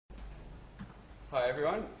Hi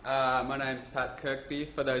everyone, my name's Pat Kirkby.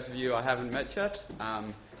 For those of you I haven't met yet,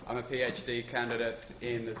 I'm a PhD candidate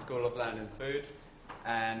in the School of Land and Food,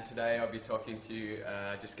 and today I'll be talking to you,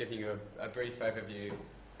 just giving you a brief overview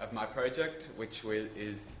of my project, which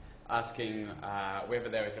is asking whether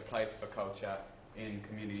there is a place for culture in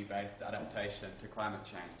community-based adaptation to climate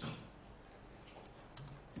change.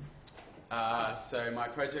 So my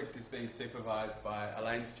project is being supervised by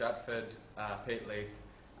Elaine Stratford, Pete Leaf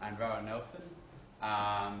and Rowan Nelson.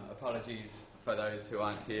 Apologies for those who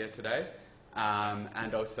aren't here today,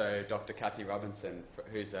 and also Dr. Kathy Robinson,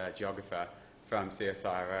 who's a geographer from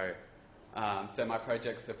CSIRO. So my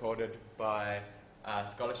project's supported by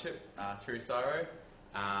scholarship through CSIRO,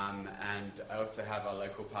 and I also have a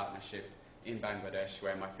local partnership in Bangladesh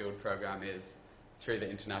where my field program is through the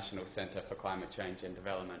International Centre for Climate Change and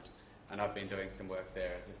Development, and I've been doing some work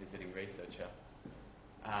there as a visiting researcher.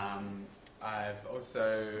 I've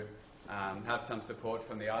also have some support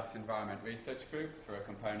from the Arts Environment Research Group for a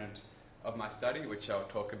component of my study, which I'll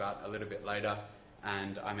talk about a little bit later,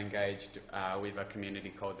 and I'm engaged with a community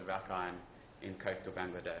called the Rakhine in coastal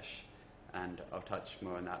Bangladesh, and I'll touch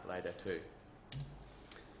more on that later too.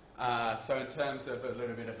 So in terms of a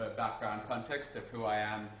little bit of a background context of who I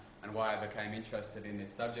am and why I became interested in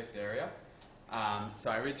this subject area, so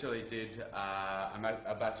I originally did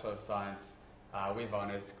a Bachelor of Science with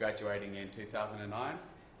honours graduating in 2009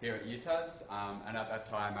 here at UTAS, and at that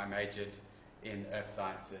time I majored in earth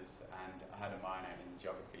sciences and I had a minor in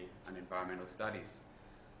geography and environmental studies.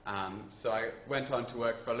 So I went on to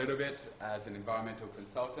work for a little bit as an environmental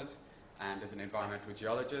consultant and as an environmental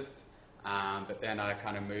geologist, but then I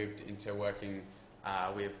kind of moved into working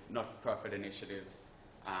with not-for-profit initiatives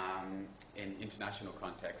in international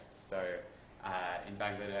contexts, so in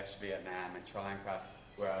Bangladesh, Vietnam and Sri Lanka,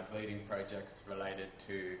 where I was leading projects related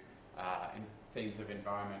to themes of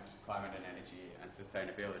environment, climate and energy and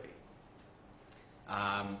sustainability.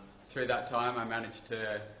 Through that time I managed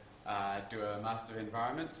to do a Master of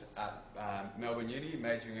Environment at Melbourne Uni,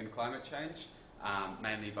 majoring in climate change,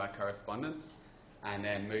 mainly by correspondence, and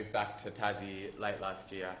then moved back to Tassie late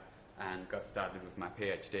last year and got started with my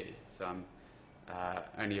PhD. So I'm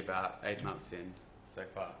only about 8 months in so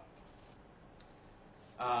far.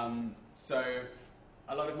 So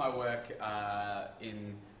a lot of my work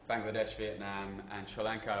in Bangladesh, Vietnam and Sri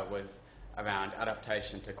Lanka was around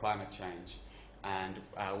adaptation to climate change and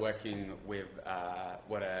working with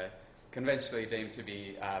what are conventionally deemed to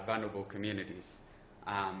be vulnerable communities.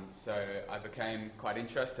 So I became quite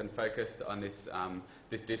interested and focused on this,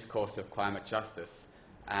 this discourse of climate justice,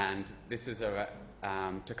 and this is to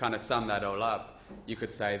kind of sum that all up, you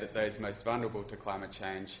could say that those most vulnerable to climate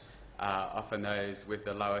change are often those with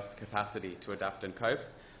the lowest capacity to adapt and cope.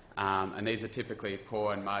 And these are typically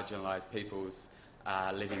poor and marginalised peoples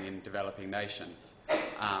living in developing nations.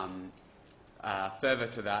 Further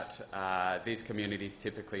to that, these communities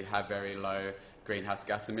typically have very low greenhouse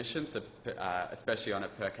gas emissions, especially on a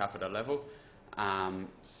per capita level.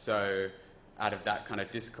 So out of that kind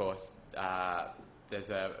of discourse, there's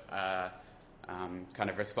a kind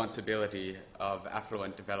of responsibility of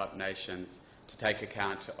affluent developed nations to take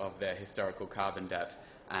account of their historical carbon debt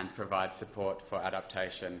and provide support for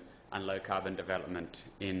adaptation and low-carbon development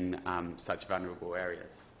in such vulnerable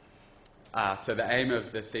areas. So the aim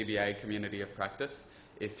of the CBA community of practice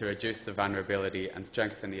is to reduce the vulnerability and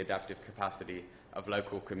strengthen the adaptive capacity of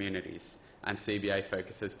local communities, and CBA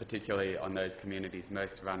focuses particularly on those communities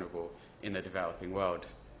most vulnerable in the developing world.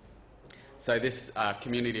 So this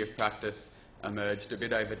community of practice emerged a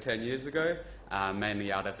bit over 10 years ago,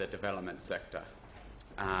 mainly out of the development sector.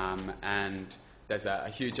 And there's a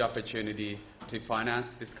huge opportunity to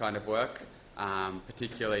finance this kind of work,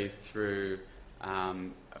 particularly through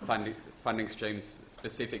funding streams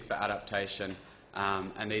specific for adaptation,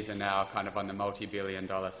 and these are now kind of on the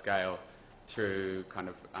multi-billion-dollar scale through kind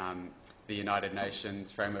of the United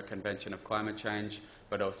Nations Framework Convention of Climate Change,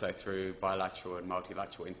 but also through bilateral and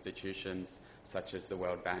multilateral institutions such as the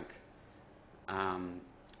World Bank.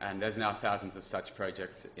 And there's now thousands of such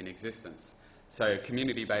projects in existence. So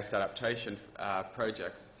community-based adaptation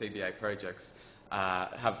projects, CBA projects,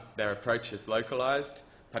 have their approaches localised,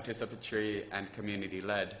 participatory and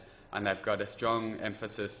community-led, and they've got a strong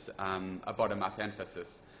emphasis, a bottom-up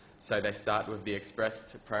emphasis. So they start with the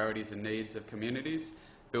expressed priorities and needs of communities,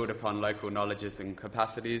 build upon local knowledges and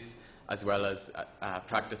capacities, as well as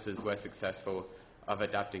practices where successful of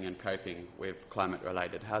adapting and coping with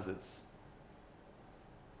climate-related hazards.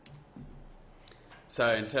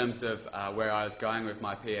 So in terms of where I was going with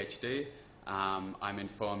my PhD, I'm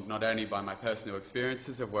informed not only by my personal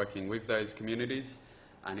experiences of working with those communities,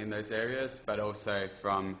 and in those areas, but also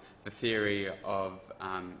from the theory of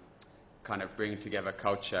kind of bringing together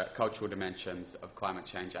cultural dimensions of climate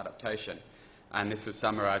change adaptation. And this was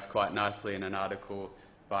summarised quite nicely in an article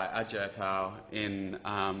by Ajay et al. In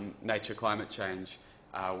Nature Climate Change,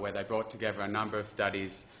 where they brought together a number of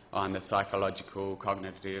studies on the psychological,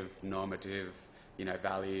 cognitive, normative,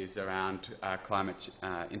 values around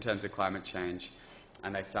in terms of climate change.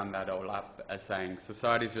 And they sum that all up as saying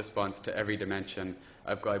society's response to every dimension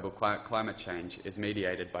of global climate change is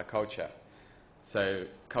mediated by culture. So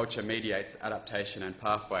culture mediates adaptation and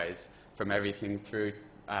pathways from everything through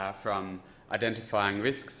from identifying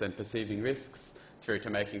risks and perceiving risks through to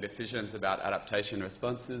making decisions about adaptation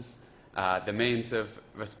responses, the means of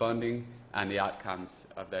responding, and the outcomes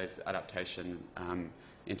of those adaptation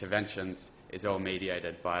interventions is all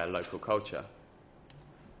mediated by a local culture.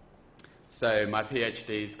 So my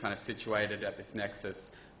PhD is kind of situated at this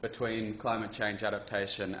nexus between climate change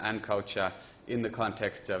adaptation and culture in the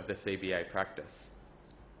context of the CBA practice.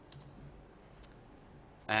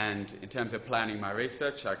 And in terms of planning my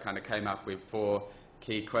research, I kind of came up with 4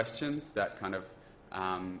 key questions that kind of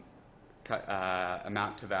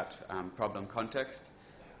amount to that problem context.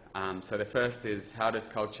 So the first is, how does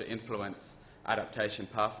culture influence adaptation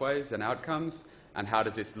pathways and outcomes, and how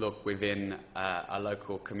does this look within a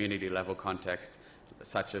local community level context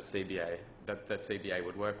such as CBA, that CBA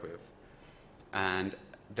would work with? And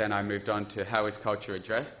then I moved on to how is culture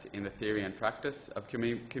addressed in the theory and practice of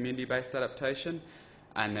community-based adaptation,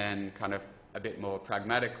 and then kind of a bit more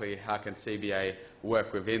pragmatically, how can CBA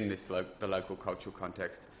work within the local cultural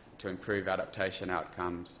context to improve adaptation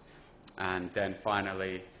outcomes? And then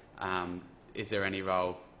finally, is there any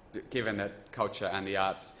role, given that culture and the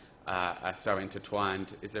arts are so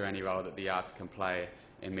intertwined, is there any role that the arts can play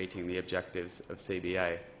in meeting the objectives of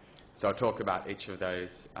CBA? So I'll talk about each of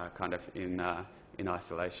those kind of in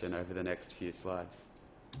isolation over the next few slides.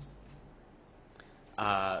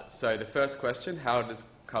 So the first question, how does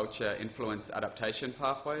culture influence adaptation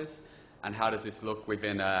pathways, and how does this look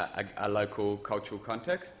within a local cultural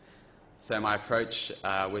context? So my approach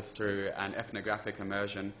was through an ethnographic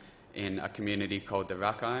immersion in a community called the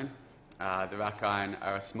Rakhine. The Rakhine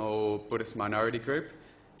are a small Buddhist minority group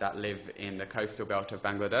that live in the coastal belt of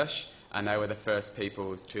Bangladesh, and they were the first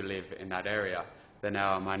peoples to live in that area. They're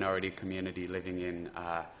now a minority community living in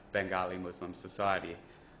Bengali Muslim society.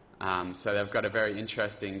 So they've got a very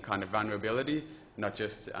interesting kind of vulnerability, not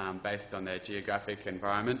just based on their geographic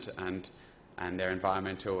environment and their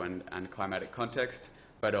environmental and climatic context,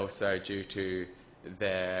 but also due to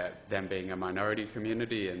them being a minority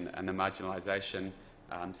community and the marginalisation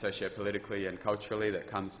socio-politically and culturally that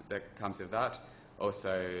comes with that.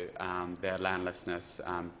 Also their landlessness,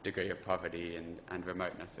 degree of poverty and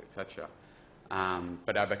remoteness, etc.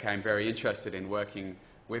 But I became very interested in working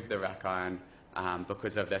with the Rakhine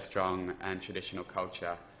because of their strong and traditional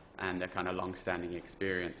culture and their kind of long-standing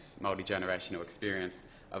experience, multi-generational experience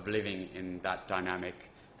of living in that dynamic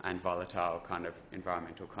and volatile kind of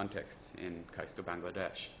environmental context in coastal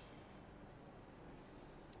Bangladesh.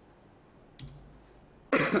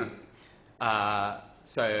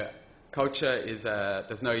 So culture is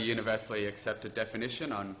there's no universally accepted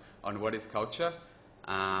definition on what is culture.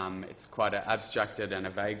 It's quite an abstracted and a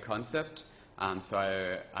vague concept.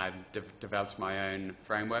 So I've developed my own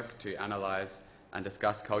framework to analyse and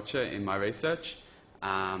discuss culture in my research.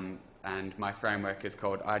 And my framework is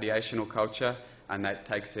called ideational culture, and that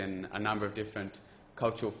takes in a number of different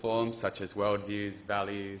cultural forms such as worldviews,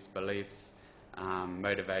 values, beliefs,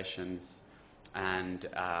 motivations. And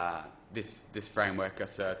this framework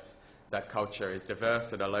asserts that culture is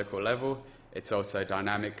diverse at a local level. It's also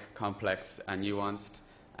dynamic, complex and nuanced,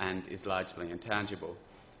 and is largely intangible.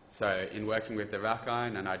 So in working with the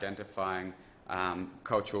Rakhine and identifying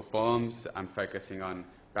cultural forms, I'm focusing on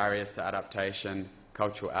barriers to adaptation,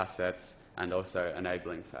 cultural assets, and also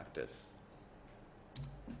enabling factors.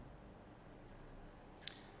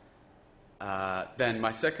 Then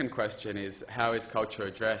my second question is, how is culture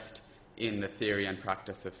addressed in the theory and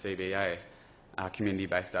practice of CBA,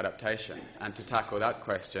 community-based adaptation? And to tackle that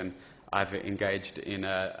question, I've engaged in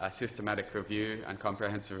a systematic review and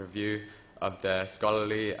comprehensive review of the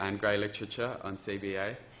scholarly and grey literature on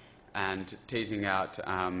CBA, and teasing out,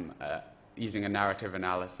 using a narrative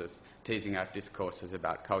analysis, teasing out discourses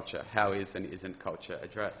about culture. How is and isn't culture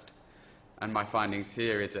addressed? And my findings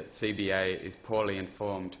here is that CBA is poorly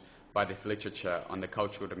informed by this literature on the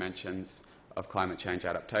cultural dimensions of climate change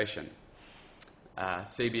adaptation.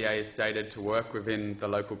 CBA is stated to work within the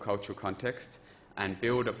local cultural context and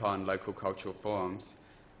build upon local cultural forms.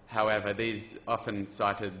 However, these often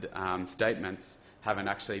cited statements haven't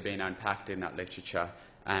actually been unpacked in that literature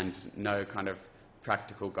and no kind of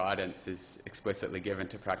practical guidance is explicitly given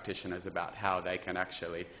to practitioners about how they can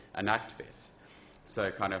actually enact this.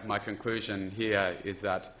 So kind of my conclusion here is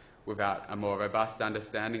that without a more robust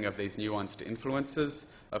understanding of these nuanced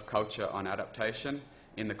influences of culture on adaptation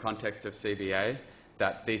in the context of CBA,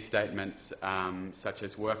 that these statements, such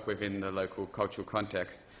as work within the local cultural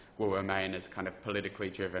context, will remain as kind of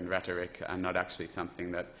politically driven rhetoric and not actually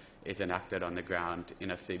something that is enacted on the ground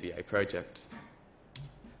in a CBA project.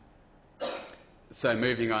 So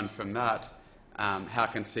moving on from that, how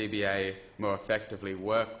can CBA more effectively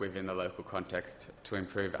work within the local context to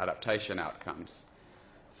improve adaptation outcomes?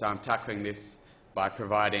 So I'm tackling this by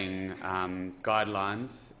providing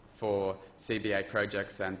guidelines for CBA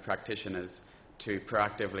projects and practitioners to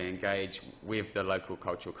proactively engage with the local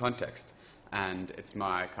cultural context. And it's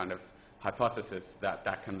my kind of hypothesis that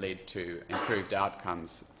that can lead to improved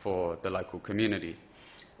outcomes for the local community.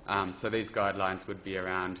 So these guidelines would be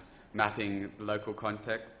around mapping the local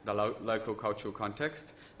context, local cultural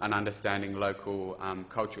context, and understanding local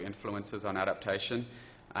cultural influences on adaptation,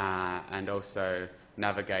 and also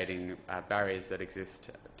navigating barriers that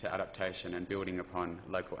exist to adaptation and building upon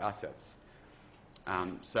local assets.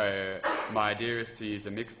 So my idea is to use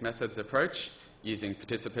a mixed methods approach, using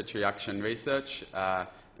participatory action research,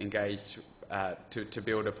 engaged to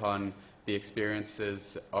build upon the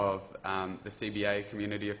experiences of the CBA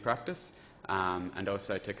community of practice, and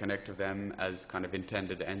also to connect with them as kind of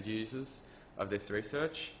intended end users of this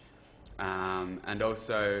research. And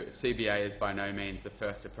also, CBA is by no means the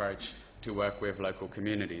first approach to work with local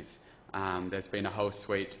communities. There's been a whole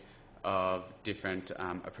suite of different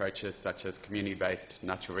approaches, such as community-based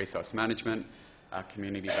natural resource management,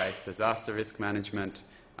 community-based disaster risk management,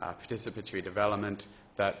 participatory development,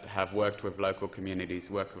 that have worked with local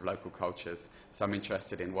communities, work with local cultures. So I'm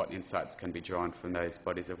interested in what insights can be drawn from those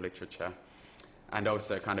bodies of literature, and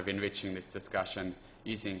also kind of enriching this discussion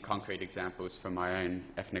using concrete examples from my own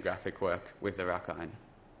ethnographic work with the Rakhine.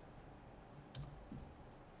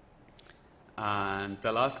 And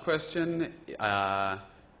the last question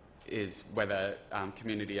is whether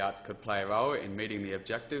community arts could play a role in meeting the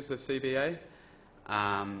objectives of CBA.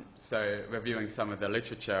 So reviewing some of the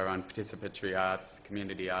literature on participatory arts,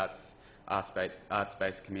 community arts,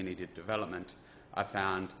 arts-based community development, I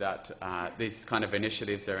found that these kind of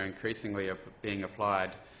initiatives are increasingly being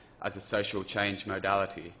applied as a social change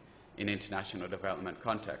modality in international development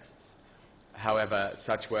contexts. However,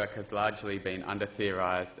 such work has largely been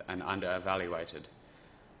under-theorised and under-evaluated.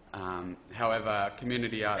 However,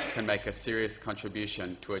 community arts can make a serious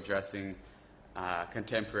contribution to addressing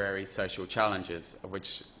contemporary social challenges, of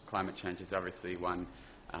which climate change is obviously one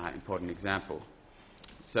important example.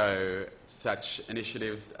 So such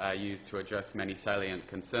initiatives are used to address many salient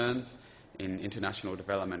concerns in international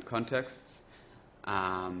development contexts,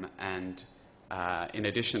 and in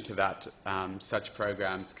addition to that, such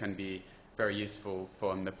programs can be very useful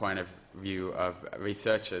from the point of view of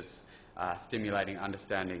researchers, stimulating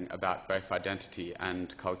understanding about both identity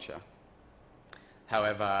and culture.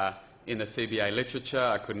 However, in the CBA literature,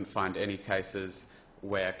 I couldn't find any cases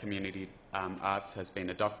where community arts has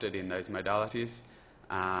been adopted in those modalities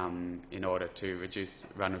in order to reduce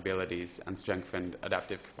vulnerabilities and strengthen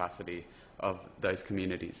adaptive capacity of those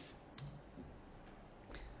communities.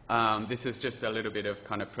 This is just a little bit of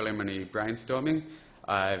kind of preliminary brainstorming.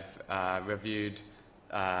 I've reviewed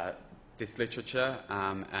this literature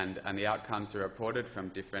and the outcomes are reported from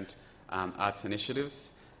different arts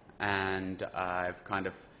initiatives, and I've kind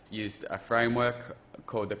of used a framework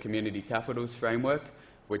called the Community Capitals Framework,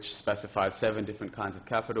 which specifies 7 different kinds of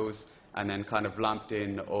capitals, and then kind of lumped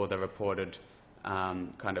in all the reported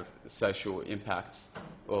kind of social impacts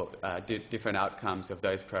or different outcomes of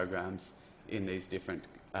those programs in these different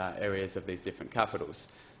areas of these different capitals.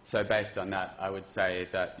 So based on that, I would say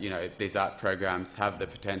that, you know, these art programs have the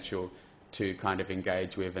potential to kind of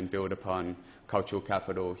engage with and build upon cultural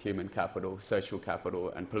capital, human capital, social capital,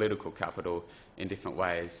 and political capital in different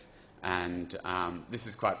ways. And this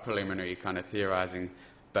is quite preliminary kind of theorising,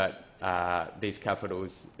 but these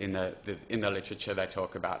capitals in the literature, they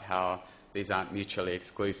talk about how these aren't mutually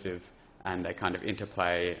exclusive and they kind of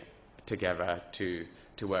interplay together to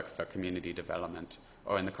work for community development,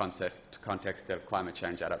 or in the context of climate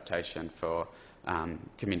change adaptation for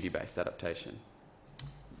community-based adaptation.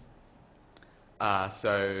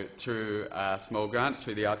 So through a small grant,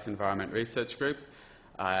 through the Arts Environment Research Group,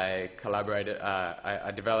 I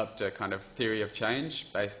developed a kind of theory of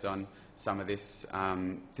change based on some of this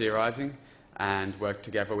theorising, and worked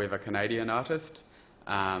together with a Canadian artist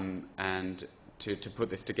and to put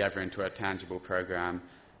this together into a tangible program,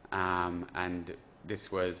 and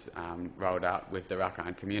this was rolled out with the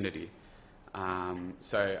Rakhine community.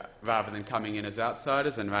 So rather than coming in as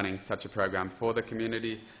outsiders and running such a program for the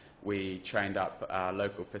community, we trained up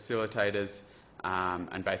local facilitators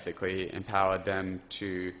and basically empowered them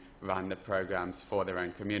to run the programs for their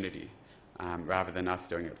own community rather than us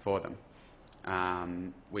doing it for them.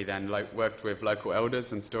 We then worked with local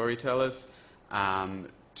elders and storytellers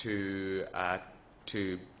to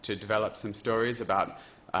develop some stories about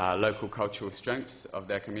local cultural strengths of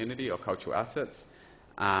their community or cultural assets.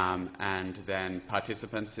 And then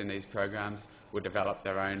participants in these programs will develop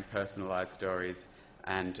their own personalised stories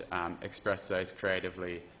and express those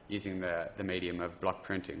creatively using the medium of block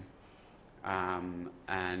printing.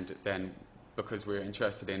 And then, because we were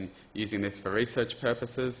interested in using this for research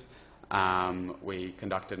purposes, we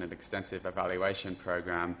conducted an extensive evaluation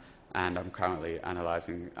program, and I'm currently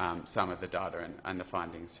analysing some of the data and the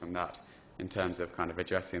findings from that in terms of kind of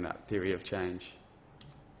addressing that theory of change.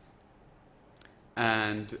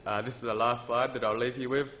 And this is the last slide that I'll leave you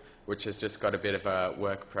with, which has just got a bit of a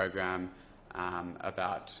work program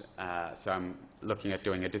about, so I'm looking at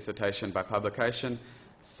doing a dissertation by publication.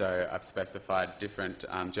 So I've specified different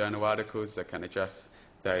journal articles that can address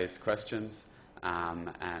those questions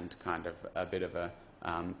and kind of a bit of a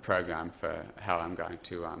program for how I'm going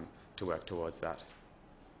to work towards that.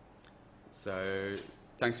 So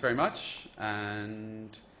thanks very much,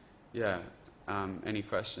 and yeah, any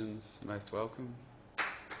questions, most welcome.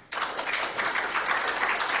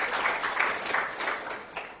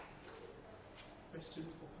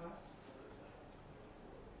 Questions for Pat?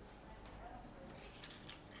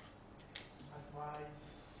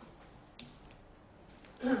 Advice?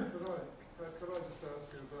 Could I just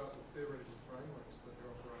ask you about the theoretical frameworks that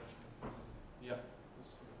you're operating within this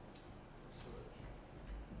sort of research?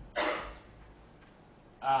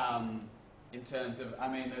 In terms of, I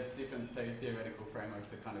mean, there's different theoretical frameworks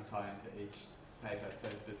that kind of tie into each paper, so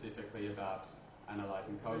specifically about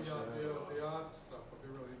analysing culture. The art stuff, I'd be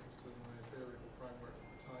really interested in the theoretical framework that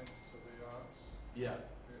pertains to the art. Yeah.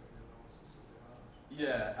 The analysis of the art.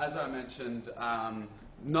 Yeah, as I mentioned,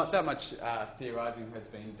 not that much theorising has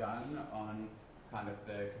been done on kind of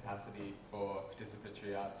the capacity for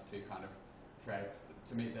participatory arts to kind of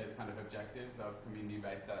to meet those kind of objectives of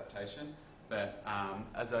community-based adaptation. But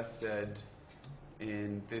as I said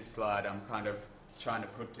in this slide, I'm kind of trying to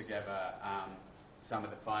put together some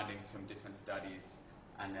of the findings from different studies,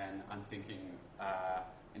 and then I'm thinking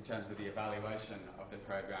in terms of the evaluation of the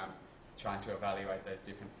program, trying to evaluate those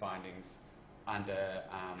different findings under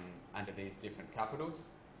these different capitals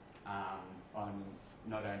on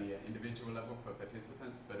not only an individual level for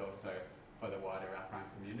participants, but also for the wider Rakhine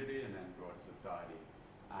community and then broader society.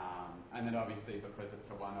 And then obviously, because it's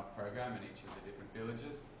a one-off program in each of the different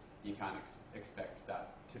villages, you can't expect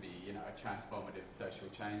that to be, you know, a transformative social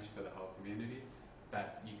change for the whole community,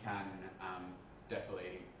 but you can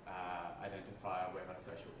definitely identify whether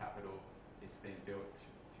social capital is being built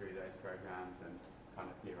through those programs and kind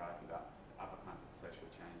of theorise about other kinds of social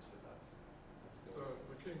change. So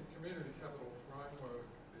the community capital framework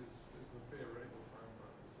is the theoretical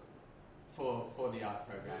framework, is it? For the art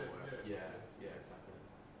program work, yes. Yeah, exactly.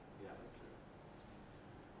 Yeah.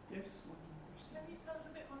 Yes, one more question. Can you tell us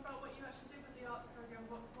a bit more about what you actually did with the art program,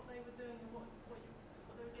 what they were doing and what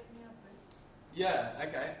they were getting out of it? Yeah,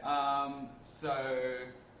 okay.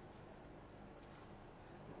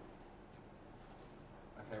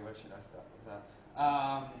 Okay, where should I start with that?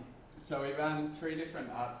 So we ran 3 different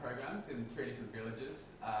art programs in 3 different villages,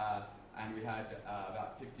 and we had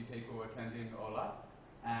about 50 people attending all up.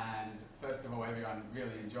 And first of all, everyone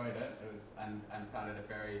really enjoyed it. And found it a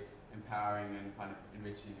very empowering and kind of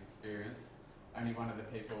enriching experience. Only one of the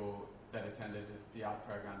people that attended the art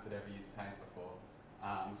programs had ever used paint before.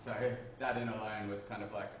 So that in alone was kind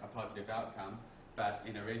of like a positive outcome. But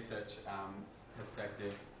in a research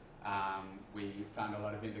perspective, we found a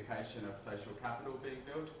lot of indication of social capital being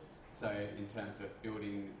built. So in terms of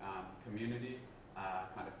building community,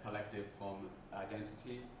 kind of collective form of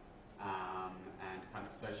identity, and kind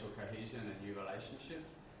of social cohesion and new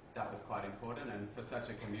relationships, that was quite important. And for such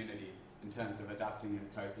a community, in terms of adapting and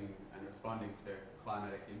coping and responding to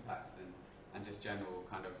climatic impacts and just general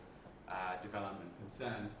kind of development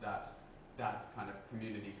concerns, that kind of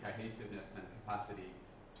community cohesiveness and capacity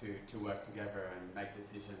to work together and make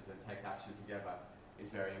decisions and take action together is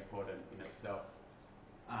very important in itself.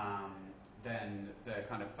 Then the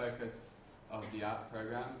kind of focus of the art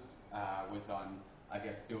programs was on, I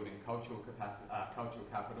guess, building cultural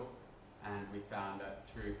capital, and we found that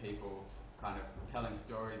through people kind of telling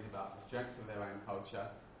stories about the strengths of their own culture,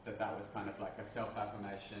 that was kind of like a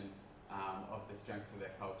self-affirmation of the strengths of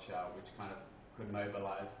their culture, which kind of could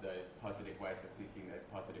mobilise those positive ways of thinking, those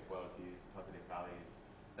positive worldviews, positive values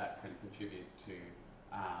that can contribute to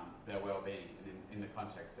their well-being, and in the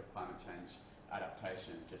context of climate change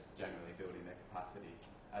adaptation, just generally building their capacity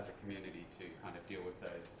as a community to kind of deal with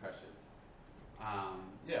those pressures.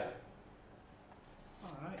 Yeah.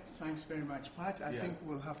 All right, thanks very much, Pat. I think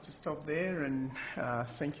we'll have to stop there, and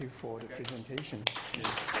thank you for the presentation. Yeah.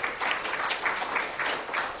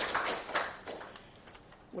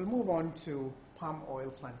 We'll move on to palm oil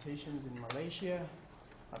plantations in Malaysia.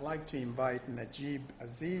 I'd like to invite Najib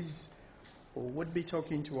Aziz, who would be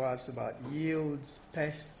talking to us about yields,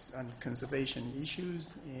 pests, and conservation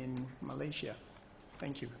issues in Malaysia.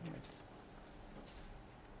 Thank you.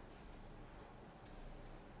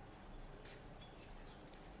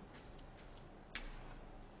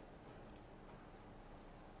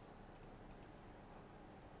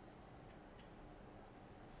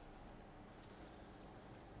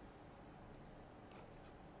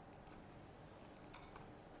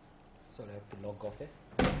 So I have to log off.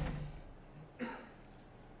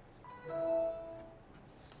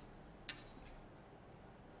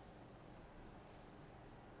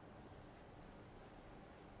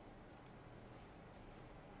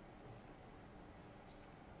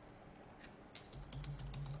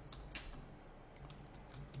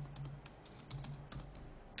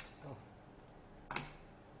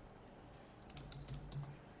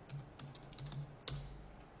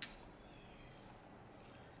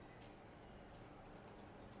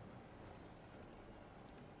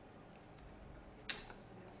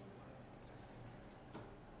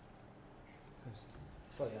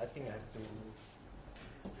 Sorry, I think I have to.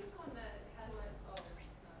 Click on the catalog. Oh,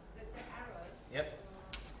 no, the arrow. Yep.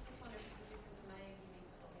 I just wonder if it's a different domain you need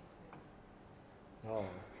to log into. Oh,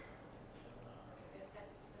 The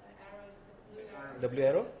arrow, the blue arrow. the blue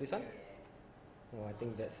arrow. This one. Yeah. Oh, I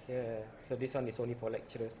think that's So this one is only for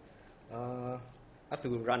lecturers. I have to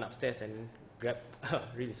run upstairs and grab.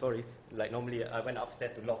 Really sorry. Like normally, I went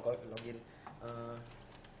upstairs to log in.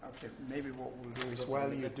 Okay, maybe what we'll do is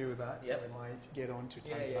while you do that, Yep. we might get on to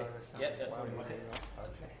Yeah, Thangavel. yeah. Yep, that's while fine. you Okay. do that.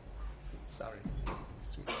 Okay. Sorry.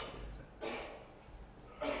 Switch.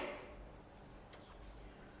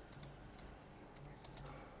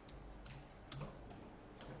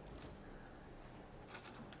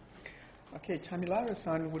 Okay,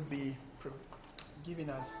 Tamilara-san would be giving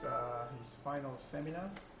us his final seminar.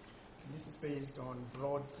 And this is based on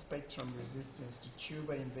broad-spectrum resistance to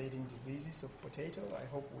tuber-invading diseases of potato. I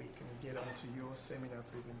hope we can get onto your seminar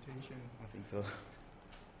presentation. I think so.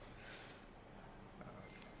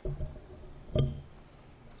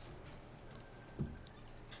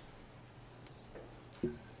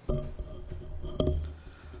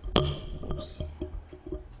 Oops.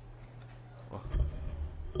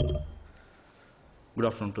 Good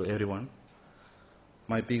afternoon to everyone.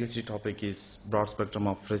 My PhD topic is broad spectrum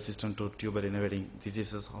of resistant to tuber-invading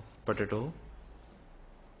diseases of potato.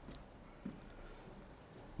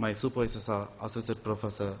 My supervisors are Associate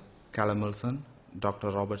Professor Callum Wilson, Dr.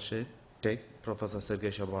 Robert Shea, Tech, Professor Sergei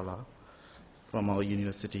Shabala from our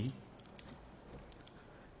university.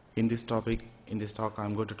 In this talk,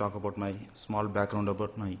 I'm going to talk about my small background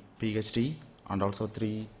about my PhD and also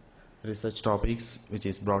 3 research topics, which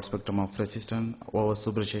is broad spectrum of resistance,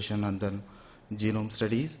 over-superstition, and then genome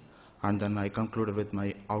studies. And then I concluded with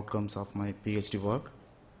my outcomes of my PhD work.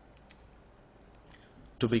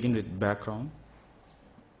 To begin with background.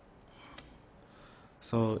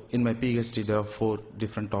 So in my PhD, there are 4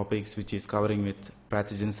 different topics, which is covering with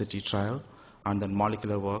pathogenicity trial, and then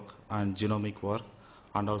molecular work and genomic work,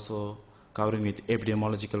 and also covering with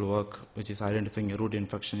epidemiological work, which is identifying a root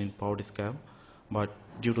infection in powdery scab. But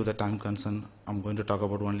due to the time concern, I'm going to talk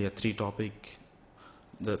about only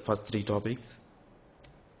the first 3 topics.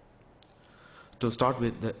 To start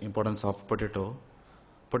with the importance of potato.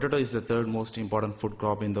 Potato is the 3rd most important food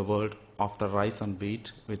crop in the world after rice and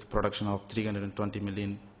wheat, with production of 320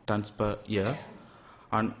 million tons per year.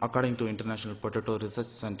 And according to International Potato Research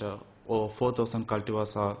Center, over 4,000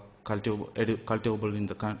 cultivars are cultivable in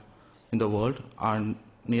the world, and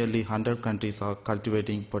nearly 100 countries are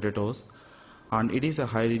cultivating potatoes. And it is a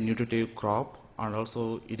highly nutritive crop, and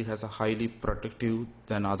also it has a highly protective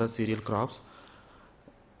than other cereal crops.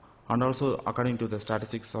 And also, according to the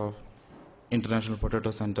statistics of International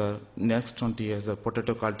Potato Center, next 20 years the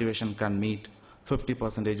potato cultivation can meet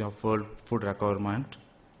 50% of world food requirement.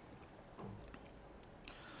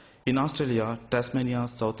 In Australia, Tasmania,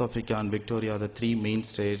 South Africa, and Victoria are the 3 main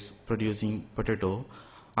states producing potato,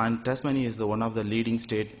 and Tasmania is one of the leading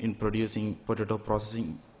states in producing potato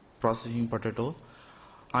processing potato,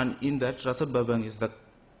 and in that Russell Burbank is the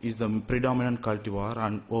is the predominant cultivar,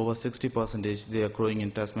 and over 60% they are growing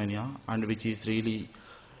in Tasmania, and which is really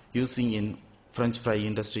using in French fry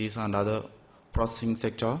industries and other processing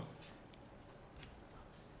sector.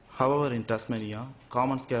 However, in Tasmania,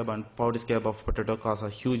 common scab and powdery scab of potato cause a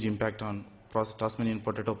huge impact on Tasmanian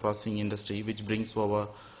potato processing industry, which brings over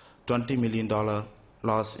 $20 million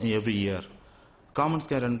loss every year. Common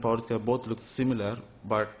scab and powdery scab both look similar,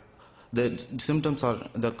 but the symptoms are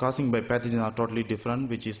the causing by pathogen are totally different,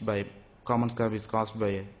 which is by common scab is caused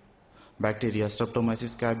by bacteria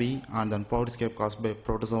Streptomyces scabi, and then powdery scab caused by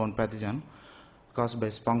protozoan pathogen caused by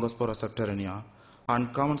Spongospora septerania.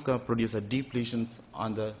 And common scab produce a deep lesions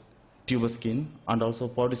on the tuber skin, and also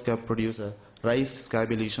powdery scab produce a raised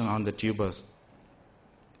scaby lesion on the tubers.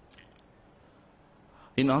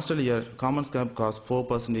 In Australia, common scab caused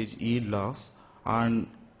 4% yield loss, and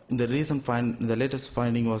the latest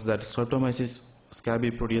finding was that Streptomyces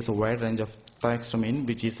scabi produce a wide range of thiaxtamine,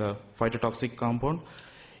 which is a phytotoxic compound.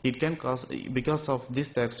 It can cause, because of this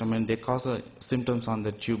thiaxtamine, they cause symptoms on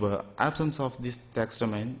the tuber. Absence of this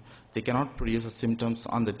thiaxtamine, they cannot produce symptoms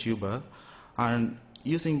on the tuber. And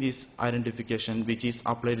using this identification, which is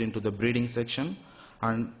applied into the breeding section,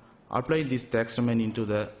 and applied this thiaxtamine into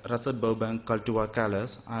the Russet Burbank cultivar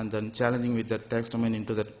callus, and then challenging with the thiaxtamine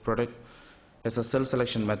into the product as a cell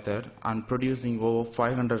selection method, and producing over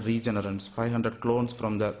 500 regenerants, 500 clones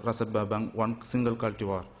from the Russet Burbank, one single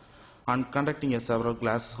cultivar, and conducting several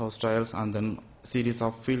glasshouse trials and then series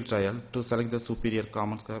of field trial to select the superior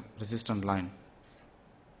common scab resistant line.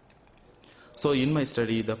 So in my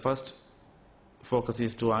study, the first focus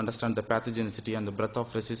is to understand the pathogenicity and the breadth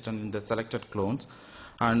of resistance in the selected clones,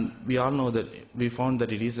 and we all know that we found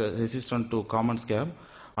that it is resistant to common scab,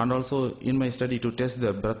 and also in my study to test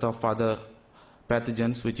the breadth of other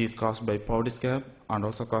pathogens, which is caused by powdery scab and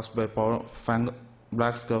also caused by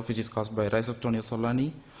black scab, which is caused by Rhizoctonia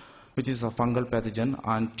solani, which is a fungal pathogen,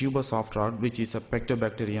 and tuber soft rot, which is a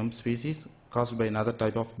Pectobacterium species caused by another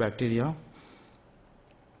type of bacteria.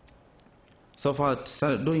 So for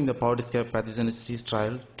doing the powdery scab pathogenicity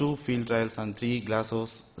trial, 2 field trials and 3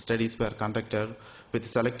 glasshouse studies were conducted with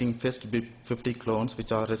selecting first 50 clones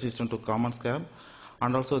which are resistant to common scab,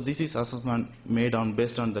 and also this is assessment made on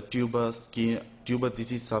based on the tuber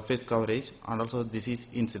disease surface coverage and also disease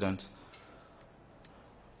incidence.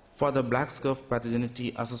 For the black scab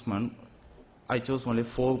pathogenicity assessment, I chose only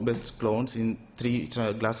 4 best clones in 3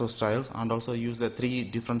 glasshouse trials, and also used the 3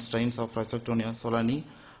 different strains of Rhizoctonia solani,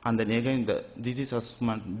 and then again the disease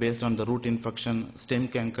assessment based on the root infection, stem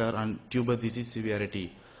canker, and tuber disease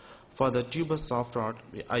severity. For the tuber soft rot,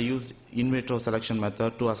 I used in vitro selection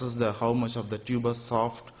method to assess how much of the tuber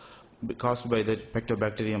soft caused by the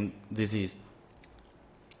Pectobacterium disease.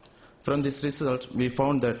 From this result, we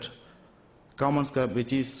found that common scab,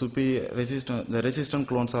 which is superior resistant, the resistant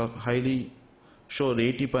clones are highly show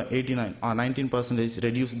 89 or 19%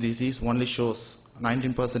 reduced disease, only shows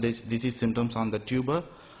 19% disease symptoms on the tuber.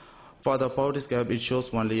 For the powdery scab, it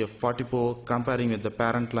shows only a 44 comparing with the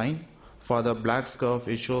parent line. For the black scab,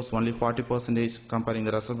 it shows only 40% comparing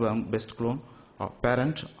the Russell best clone or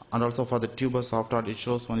parent, and also for the tuber soft rot, it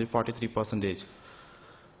shows only 43%.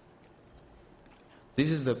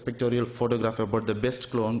 This is the pictorial photograph about the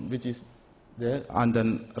best clone, which is there, and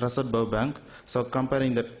then Russet Burbank. So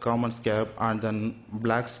comparing that common scab and then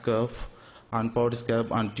black scab and powdery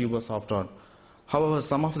scab and tuber soft rot. However,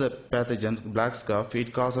 some of the pathogens, black scab,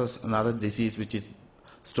 it causes another disease which is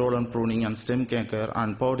stolon pruning and stem canker,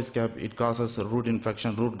 and powdery scab, it causes root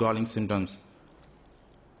infection, root galling symptoms.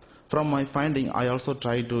 From my finding, I also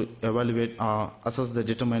tried to evaluate, assess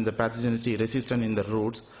determine the pathogenicity resistant in the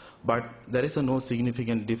roots, but there is no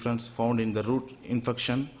significant difference found in the root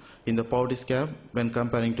infection in the powdery scab when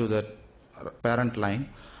comparing to the parent line,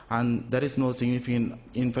 and there is no significant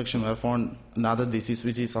infection were found in other disease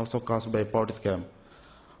which is also caused by powdery scab.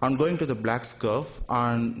 On going to the black scab,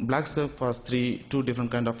 and black scab has two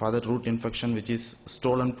different kind of other root infection, which is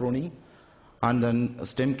stolon pruning and then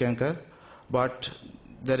stem canker, but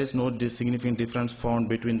there is no significant difference found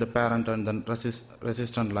between the parent and the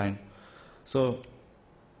resistant line. So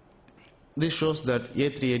this shows that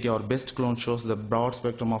A380, our best clone, shows the broad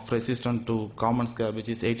spectrum of resistant to common scab, which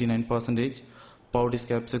is 89%, powdery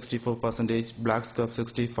scab 64%, black scab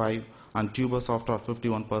 65%, and tuber soft rot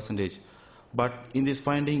 51%. But in this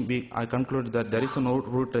finding, I concluded that there is no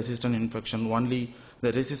root resistant infection, only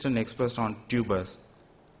the resistance expressed on tubers.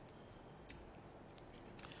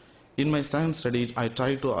 In my science study, I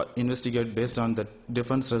tried to investigate based on the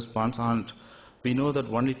defense response, and we know that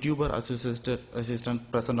only tuber-associated resistance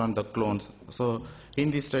present on the clones. So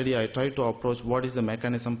in this study, I tried to approach what is the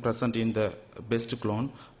mechanism present in the best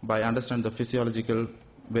clone by understanding the physiological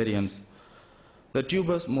variants. The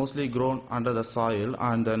tubers mostly grown under the soil,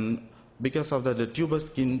 and then because of that, the tuber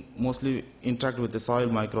skin mostly interact with the soil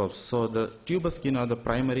microbes. So the tuber skin are the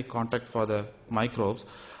primary contact for the microbes,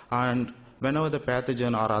 and whenever the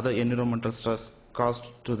pathogen or other environmental stress caused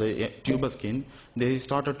to the tuber skin, they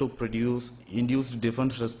started to produce induced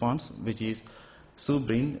defense response, which is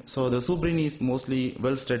suberin. So the suberin is mostly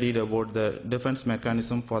well studied about the defense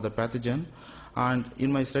mechanism for the pathogen, and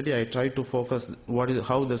in my study I tried to focus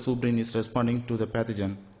how the suberin is responding to the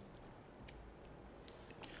pathogen.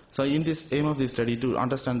 So in this aim of this study to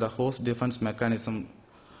understand the host defense mechanism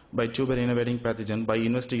by tuber-invading pathogen by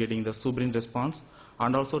investigating the suberin response,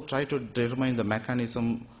 and also try to determine the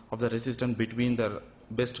mechanism of the resistance between the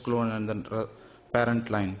best clone and the parent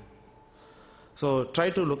line. So try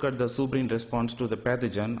to look at the suberin response to the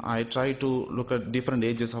pathogen. I try to look at different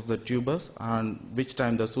ages of the tubers and which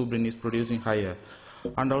time the suberin is producing higher.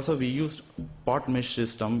 And also we used pot mesh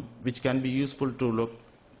system, which can be useful to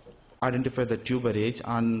identify the tuber age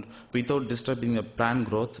and without disturbing the plant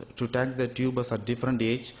growth, to tag the tubers at different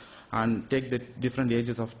age and take the different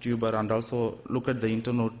ages of tuber, and also look at the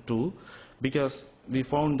internode too, because we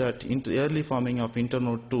found that early forming of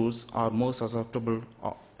internode tools are more susceptible.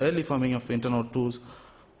 Early forming of internode tools,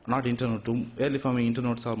 not internode two, early forming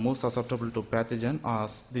internodes are more susceptible to pathogen or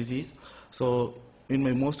disease. So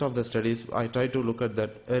in most of the studies, I try to look at that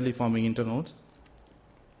early forming internodes.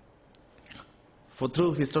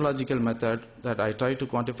 Through histological method that I try to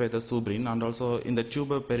quantify the suberin, and also in the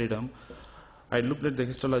tuber peridome, I looked at the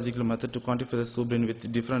histological method to quantify the suberin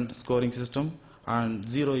with different scoring system, and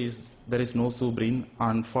 0 is there is no suberin,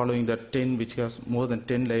 and following that 10, which has more than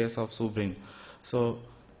 10 layers of suberin. So,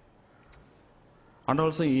 and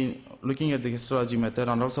also looking at the histology method,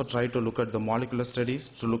 and also try to look at the molecular studies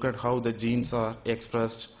to look at how the genes are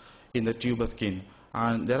expressed in the tuber skin.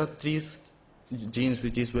 And there are 3 genes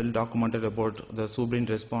which is well documented about the suberin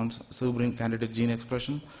response, suberin candidate gene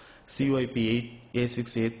expression: CYP8,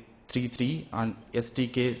 A6833, and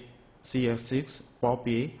STKCF6,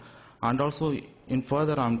 POP-A. And also in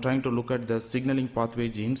further, I'm trying to look at the signaling pathway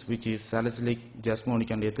genes, which is salicylic,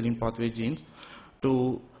 jasmonic, and ethylene pathway genes,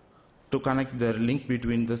 to connect the link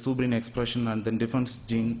between the suberin expression and the defense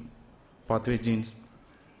gene pathway genes.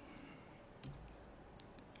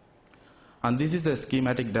 And this is the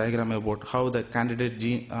schematic diagram about how the candidate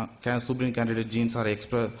gene, suberin candidate genes are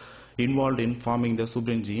involved in forming the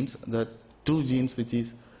suberin genes. The 2 genes, which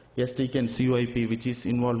is STK and CYP, which is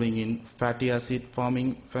involving in fatty acid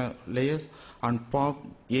forming layers, and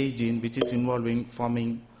POP-A gene, which is involving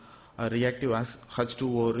forming reactive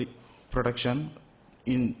H2O production.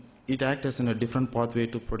 It acts as in a different pathway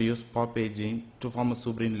to produce POP-A gene to form a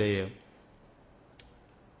suberin layer.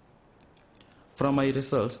 From my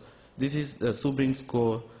results, this is the suberin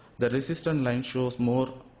score. The resistant line shows more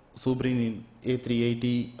suberin in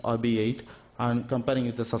A380 RB8 and comparing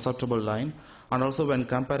with the susceptible line, and also when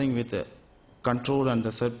comparing with the control and the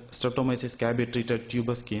Streptomyces cabri treated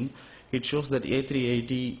tuber skin, it shows that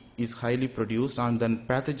A380 is highly produced, and then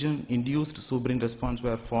pathogen induced suberin response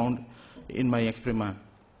were found in my experiment.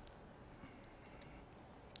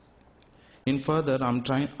 In further,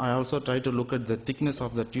 I also try to look at the thickness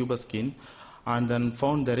of the tuber skin, and then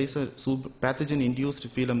found there is a pathogen induced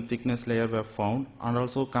phylum thickness layer were found, and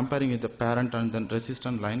also comparing with the parent and then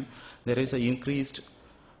resistant line, there is an increased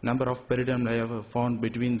number of peridome layer were found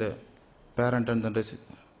between the parent and the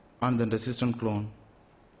resistant clone.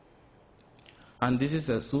 And this is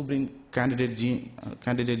a suberin candidate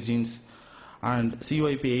genes, and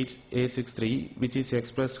CYP8A63, which is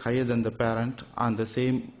expressed higher than the parent, and the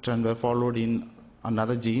same trend were followed in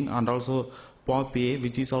another gene, and also POP-A,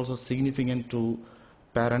 which is also significant to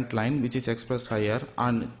parent line, which is expressed higher.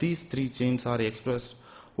 And these 3 genes are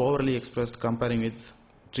overly expressed comparing with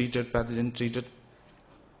pathogen treated.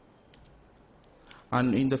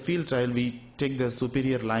 And in the field trial, we take the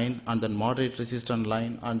superior line and then moderate resistant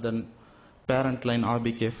line and then parent line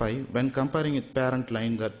RBK5. When comparing with parent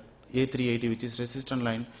line, that A380, which is resistant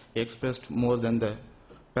line, expressed more than the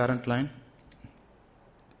parent line.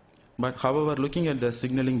 But however, looking at the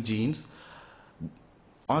signaling genes,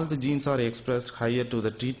 all the genes are expressed higher to the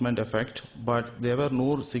treatment effect, but there were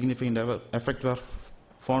no significant effect were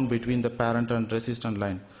found between the parent and resistant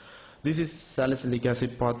line. This is salicylic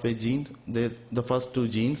acid pathway genes, the first 2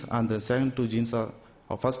 genes, and the second 2 genes are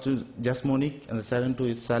first 2 jasmonic, and the second 2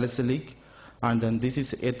 is salicylic, and then this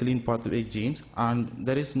is ethylene pathway genes, and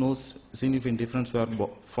there is no significant difference were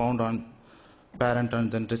found on parent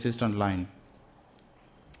and then resistant line.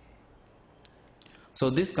 So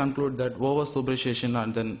this concludes that over-suberization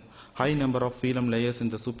and then high number of phylum layers in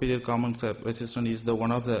the superior common resistant is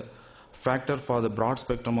one of the factor for the broad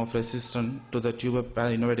spectrum of resistance to the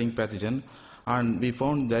tuber-invading pathogen, and we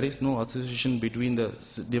found there is no association between the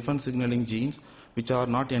different signaling genes which are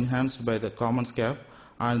not enhanced by the common scab,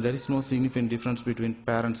 and there is no significant difference between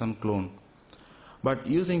parents and clone. But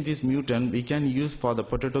using this mutant, we can use for the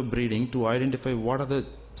potato breeding to identify what are the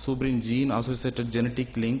suberin gene associated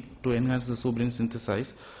genetic link to enhance the suberin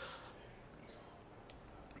synthesis.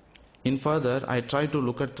 In further, I try to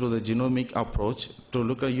look at through the genomic approach to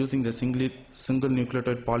look at using the single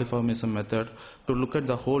nucleotide polyformism method to look at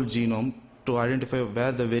the whole genome to identify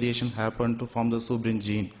where the variation happened to form the suberin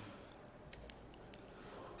gene.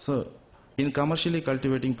 So, in commercially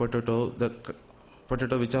cultivating potato, the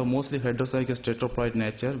potato which are mostly heterozygous tetraploid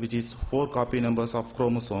nature, which is 4 copy numbers of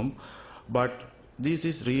chromosome, but this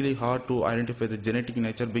is really hard to identify the genetic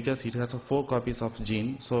nature because it has 4 copies of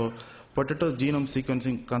gene. So, Potato Genome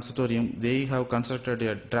Sequencing Consortium, they have constructed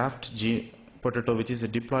a draft potato, which is a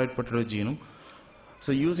diploid potato genome.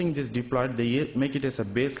 So using this diploid, they make it as a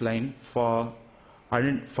baseline for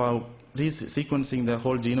sequencing the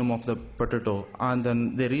whole genome of the potato. And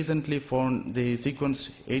then they recently found they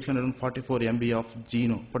sequenced 844 MB of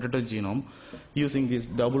potato genome using this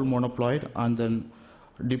double monoploid and then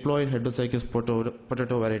diploid heterozygous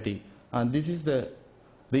potato variety. And this is the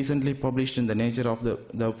recently published in the Nature of the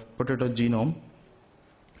potato genome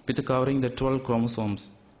with covering the 12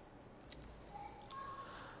 chromosomes.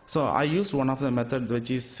 So I used one of the methods, which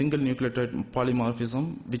is single nucleotide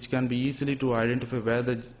polymorphism, which can be easily to identify where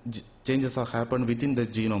the changes are happened within the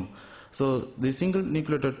genome. So the single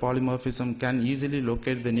nucleotide polymorphism can easily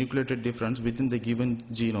locate the nucleotide difference within the given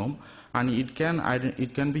genome, and it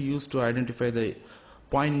can be used to identify the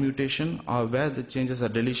point mutation or where the changes or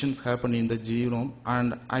deletions happen in the genome,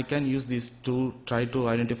 and I can use this to try to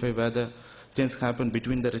identify where the changes happen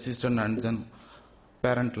between the resistant and then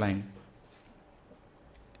parent line.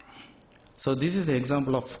 So this is the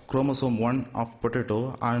example of chromosome 1 of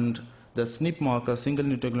potato, and the SNP markers, single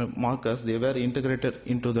nucleotide markers, they were integrated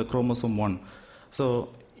into the chromosome 1. So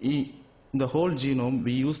in the whole genome,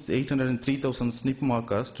 we used 803,000 SNP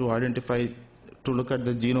markers to identify, to look at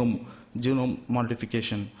the genome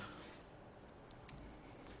modification.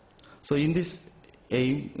 So in this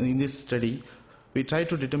study, we try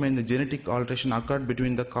to determine the genetic alteration occurred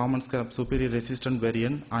between the common scab superior resistant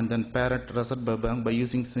variant and then parent Russet Burbank by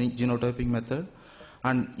using genotyping method,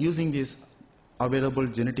 and using this available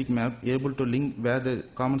genetic map able to link where the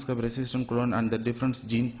common scab resistant clone and the different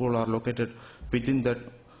gene pool are located within that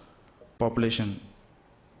population.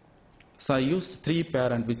 So I used 3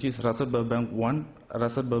 parent, which is Russet Burbank 1,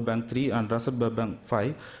 Russet Burbank 3 and Russet Burbank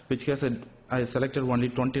 5, which has I selected only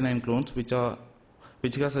 29 clones which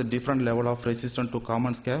has a different level of resistance to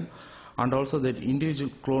common scab, and also the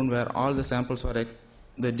individual clone where all the samples were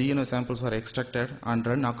the DNA samples were extracted and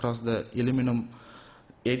run across the aluminum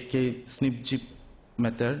 8K SNP chip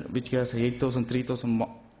method, which has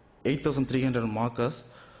 8,300 markers.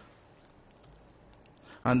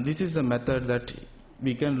 And this is the method that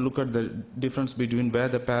we can look at the difference between where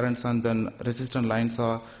the parents and then resistant lines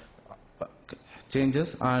are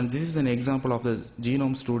changes, and this is an example of the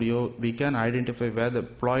Genome Studio. We can identify where the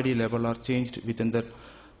ploidy level are changed within the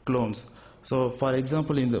clones. So for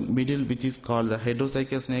example, in the middle, which is called the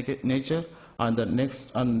heterozygous nature, and the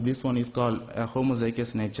next, and this one is called a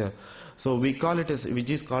homozygous nature. So we call it as, which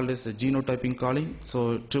is called as a genotyping calling.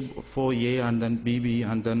 So TRIB4A and then BB,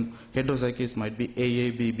 and then heterozygous might be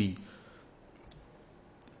AABB.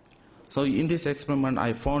 So in this experiment,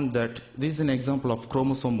 I found that this is an example of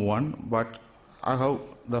chromosome 1, but I have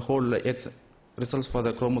the whole results for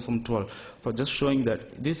the chromosome 12. For just showing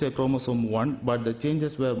that this is a chromosome 1, but the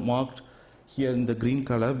changes were marked here in the green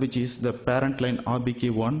color, which is the parent line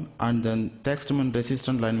RBK1, and then Taxtamen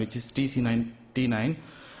resistant line, which is TC9T9.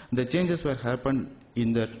 The changes were happened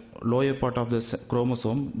in the lower part of the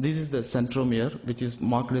chromosome. This is the centromere, which is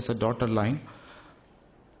marked as a dotted line.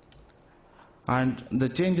 And the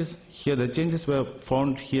changes here, the changes were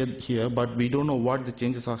found here, but we don't know what the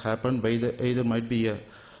changes are happened. Either might be a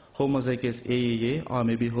homozygous AAA or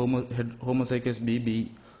maybe homozygous BB.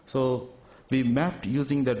 So we mapped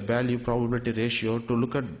using that value probability ratio to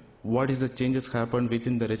look at what is the changes happened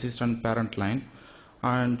within the resistant parent line.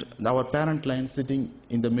 And our parent line sitting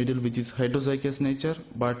in the middle, which is heterozygous nature,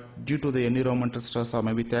 but due to the environmental stress or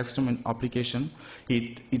maybe Taxtamen application,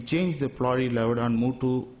 it changed the ploidy level and moved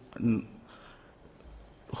to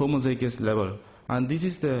homozygous level. And this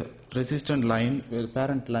is the resistant line,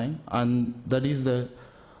 parent line, and that is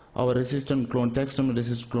our resistant clone, Taxtamen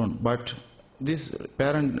resistant clone. But this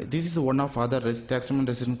is one of other Taxtamen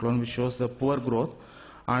resistant clone which shows the poor growth,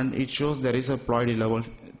 and it shows there is a ploidy level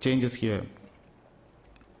changes here.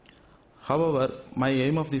 However, my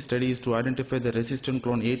aim of this study is to identify the resistant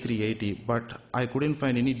clone A380, but I couldn't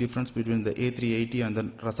find any difference between the A380 and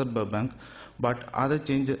the Russet Burbank. But other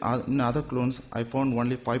changes, in other clones, I found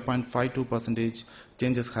only 5.52%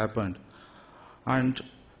 changes happened. And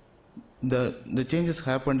the changes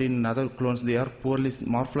happened in other clones. They are poorly,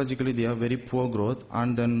 morphologically, they are very poor growth.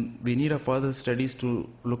 And then we need a further studies to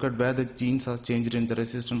look at where the genes are changed in the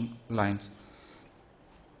resistant lines.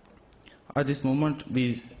 At this moment,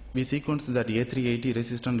 we sequenced that A380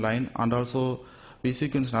 resistant line, and also we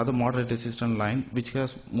sequenced another moderate resistant line which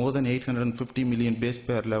has more than 850 million base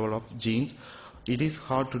pair level of genes. It is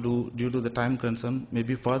hard to do due to the time concern.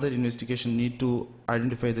 Maybe further investigation need to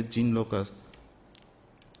identify the gene locus.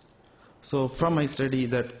 So from my study,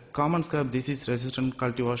 that common scab disease resistant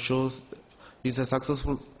cultivar shows is a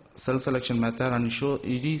successful cell selection method, and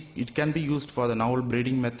it can be used for the novel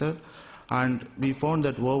breeding method. And we found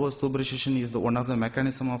that over-superstition is one of the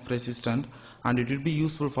mechanism of resistance, and it will be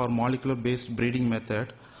useful for molecular-based breeding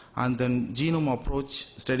method. And then genome approach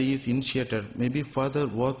study is initiated. Maybe further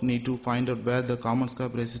work need to find out where the common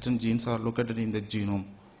scab resistant genes are located in the genome.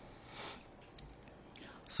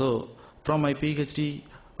 So from my PhD,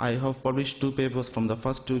 I have published 2 papers from the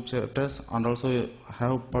first 2 chapters, and also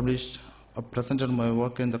have published, presented my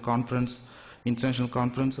work in the conference, international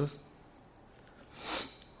conferences.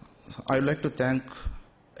 I would like to thank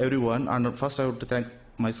everyone, and first I would like to thank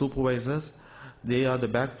my supervisors. They are the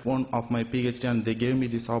backbone of my PhD, and they gave me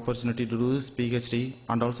this opportunity to do this PhD,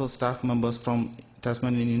 and also staff members from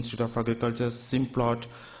Tasmanian Institute of Agriculture, Simplot,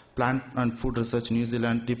 Plant and Food Research New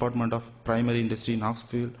Zealand, Department of Primary Industry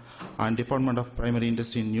Knoxville, and Department of Primary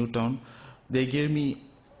Industry in Newtown. They gave me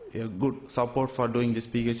a good support for doing this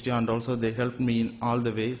PhD, and also they helped me in all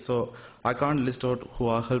the way. So I can't list out who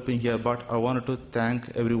are helping here, but I wanted to thank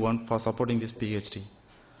everyone for supporting this PhD.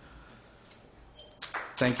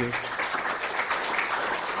 Thank you.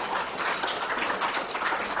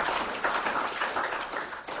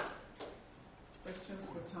 Questions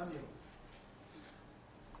for Tanya?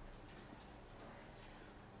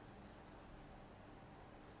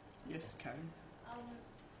 Yes, Karen.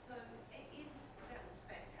 So that was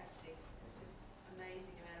fantastic. It's just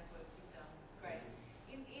amazing amount of work you've done. It's great.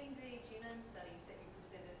 In the genome studies that you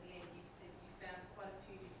presented at the end, you said you found quite a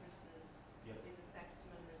few differences with the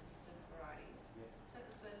Thangavel-resistant varieties. Yep. Is that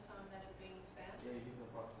the first time that had been found? Yeah, it is the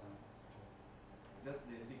first time. Just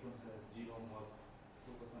they sequenced the genome work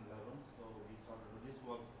 2011, so we started. This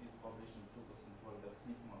work is published in 2012, that's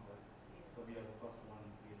SNP markers. Yes. So we are the first one,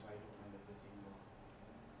 we try to find out the genome.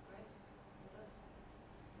 That's great. Well done.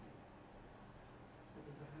 There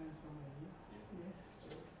was a hand somewhere here. Yeah. Yes,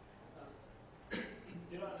 Joe.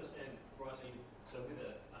 Did I understand rightly, so with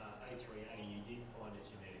a A380 you did find a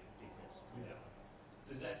genetic difference with that one.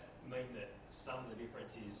 Does that mean that some of the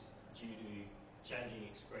difference is due to changing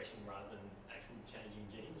expression rather than actual changing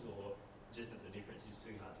genes, or just that the difference is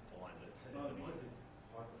too hard to find at No, the because moment? it's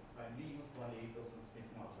hard to find. We used only 8,000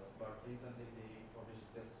 SNP markers, but recently they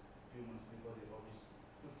published just few months before they published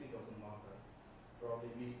 60,000 markers.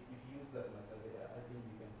 Probably if you use that method, I think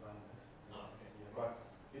we can find that. Oh, okay. Yeah,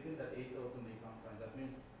 but within that 8,000 we can't find. That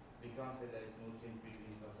means we can't say there is no change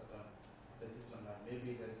between the certain resistant line.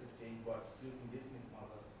 Maybe there is a change, but using these SNP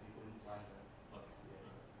markers we couldn't find that. Okay.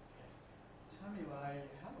 Yeah. Tamil, I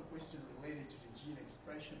have a question related to the gene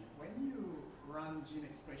expression. When you run gene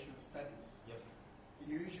expression studies, Yep.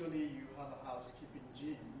 usually you have a housekeeping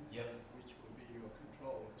gene, Yep. which will be your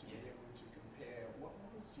control to be Yeah. able to compare. What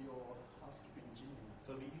was your housekeeping gene?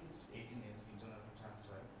 So we used 18S internal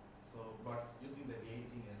transcript. So, but using the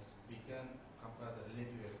 18S, we can compare the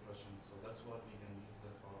relative expression. So that's what we can use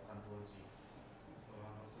that for control G. So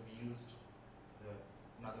also we used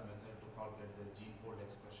another method to calculate the gene fold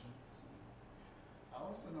expression. I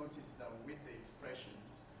also noticed that with the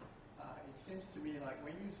expressions, it seems to me like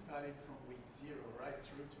when you started from week 0 right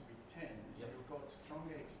through to week 10, Yep. you've got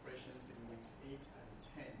stronger expressions in weeks 8 and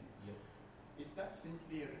 10. Yep. Is that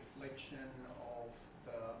simply a reflection of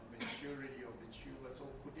the maturity of the tuber? So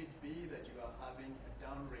could it be that you are having a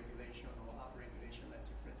down regulation or up regulation at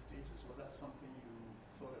different stages? Was that something you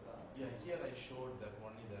thought about? Yeah, here I showed that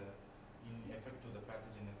only the in effect to the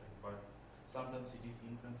pathogen effect, but sometimes it is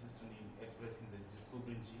inconsistent in expressing the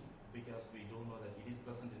sovereign gene because we don't know that it is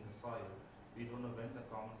present in the soil. We don't know when the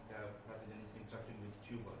common scab pathogen is interacting with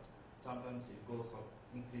tubers. Sometimes it goes up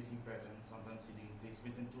increasing pattern, sometimes it increases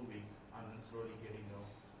within 2 weeks and then slowly getting down.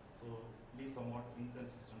 So it is somewhat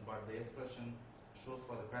inconsistent, but the expression shows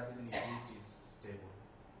for the pathogen at least is stable.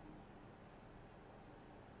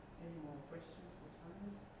 Any more questions for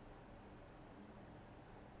time?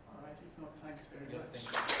 All right, if not, thanks very Yeah, much. thank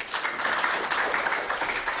you.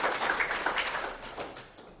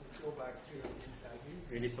 back to Mr.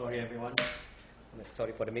 Aziz. Really sorry, everyone.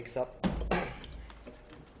 Sorry for the mix-up.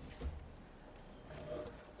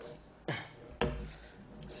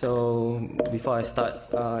 So before I start,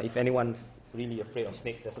 if anyone's really afraid of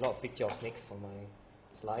snakes, there's a lot of pictures of snakes on my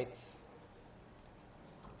slides.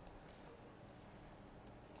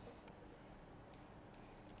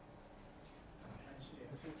 Actually,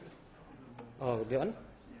 I think this probably Oh, the one? yeah,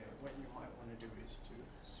 what you might want to do is to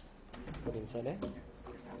Put inside there. There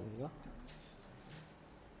you go.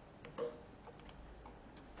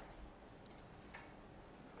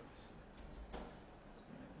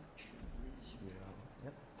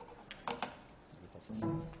 Yep.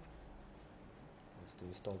 Just to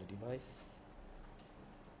install the device.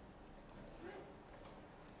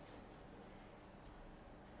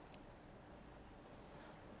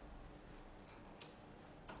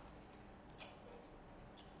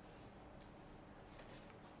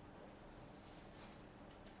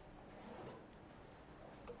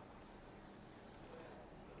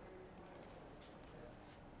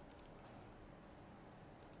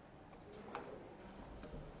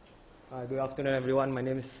 Good afternoon, everyone. My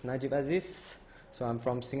name is Najib Aziz. So I'm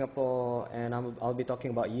from Singapore, and I'll be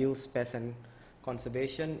talking about yields, pests, and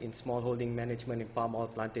conservation in smallholding management in palm oil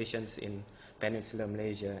plantations in Peninsular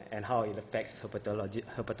Malaysia, and how it affects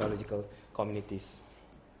herpetological communities.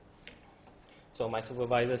 So my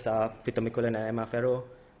supervisors are Peter Mikulan and Emma Ferro,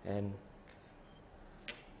 and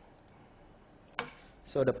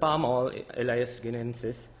so the palm oil, Elias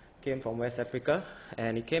guineensis, came from West Africa,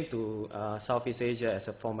 and it came to Southeast Asia as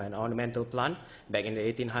a form of an ornamental plant back in the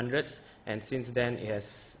 1800s, and since then it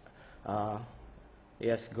has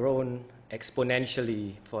grown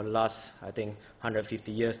exponentially for the last, I think,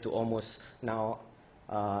 150 years to almost now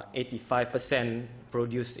 85%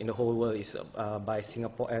 produced in the whole world is by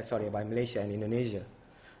by Malaysia and Indonesia.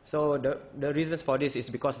 So the reasons for this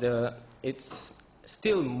is because it's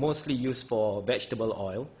still mostly used for vegetable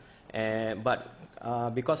oil, but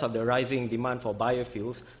because of the rising demand for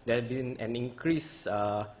biofuels, there has been an increased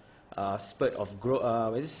spurt of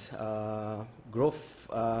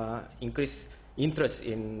increased interest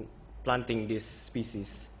in planting this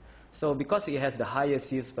species. So because it has the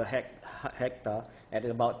highest yields per hectare at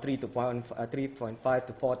about 3.5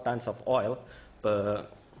 to 4 tons of oil per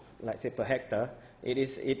hectare,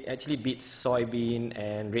 it actually beats soybean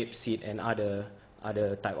and rapeseed and other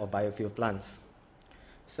type of biofuel plants.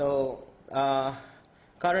 So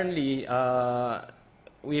currently,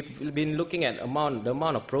 we've been looking at the amount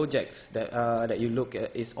of projects that you look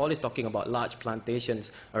at is always talking about large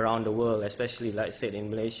plantations around the world, especially, like I said,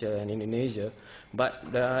 in Malaysia and Indonesia. But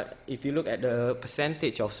if you look at the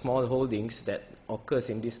percentage of small holdings that occurs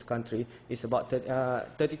in this country, it's about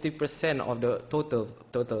 33% of the total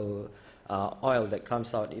oil that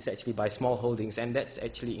comes out is actually by small holdings, and that's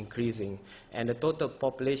actually increasing. And the total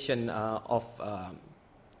population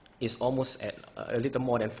is almost at a little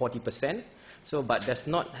more than 40%. So, but there's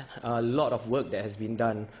not a lot of work that has been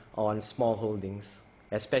done on small holdings,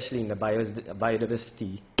 especially in the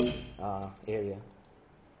biodiversity area.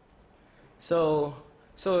 So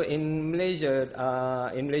in Malaysia,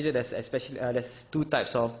 there's two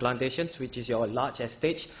types of plantations, which is your large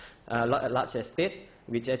estate,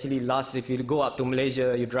 which actually lasts. If you go up to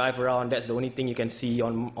Malaysia, you drive around, that's the only thing you can see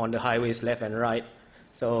on the highways left and right.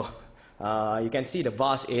 So you can see the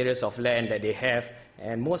vast areas of land that they have,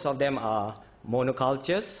 and most of them are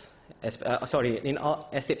monocultures. In our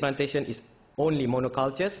estate plantation is only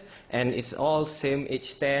monocultures, and it's all same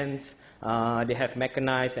age stands. They have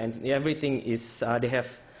mechanized, and everything is, they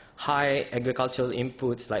have high agricultural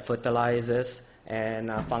inputs like fertilizers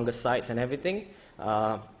and fungicides and everything.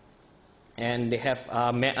 And they have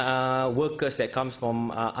workers that comes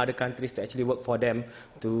from other countries to actually work for them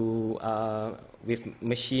with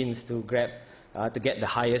machines to get the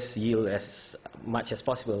highest yield as much as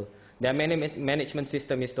possible. Their management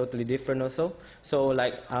system is totally different also. So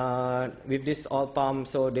like with this oil palm,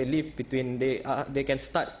 so they live between, they can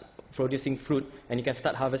start producing fruit, and you can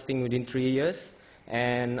start harvesting within 3 years,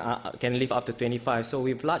 and can live up to 25. So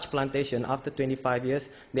with large plantation, after 25 years,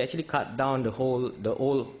 they actually cut down the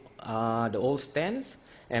old stands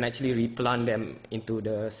and actually replant them into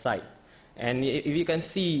the site. And if you can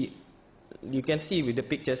see with the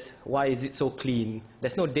pictures why is it so clean.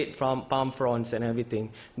 There's no dead palm fronds and everything.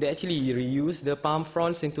 They actually reuse the palm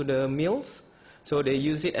fronds into the mills, so they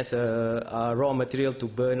use it as a raw material to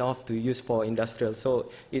burn off to use for industrial. So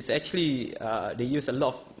it's actually they use a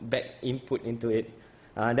lot of back input into it.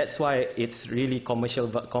 That's why it's really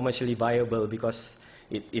commercially viable, because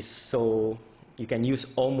it is so. You can use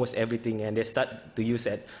almost everything, and they start to use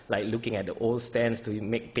it, like looking at the old stands to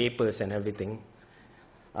make papers and everything.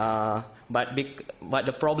 But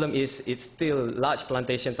the problem is it's still, large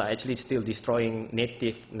plantations are actually still destroying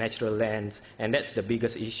native natural lands, and that's the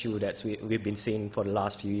biggest issue that we've been seeing for the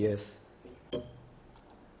last few years.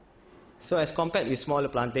 So as compared with smaller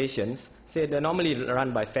plantations, say they're normally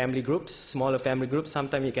run by family groups, smaller family groups.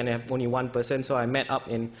 Sometimes you can have only one person. So I met up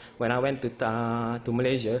when I went to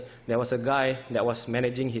Malaysia, there was a guy that was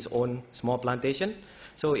managing his own small plantation.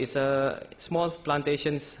 So it's small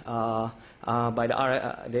plantations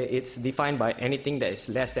it's defined by anything that is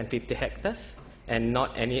less than 50 hectares and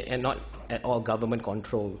not at all government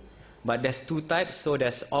control. But there's two types. So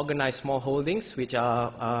there's organized small holdings, which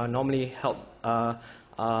are normally help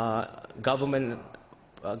government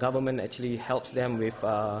actually helps them with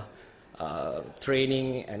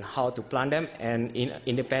training and how to plant them, and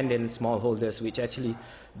independent smallholders, which actually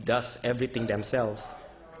does everything themselves.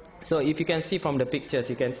 So if you can see from the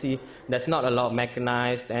pictures, you can see there's not a lot of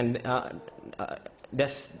mechanized, and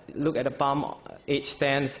just look at the palm age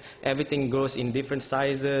stands, everything grows in different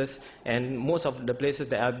sizes, and most of the places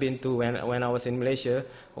that I've been to when I was in Malaysia,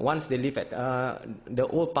 once they leave at the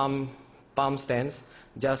old palm stands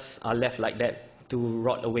just are left like that to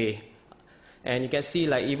rot away. And you can see,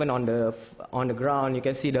 like, even on the ground, you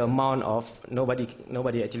can see the amount of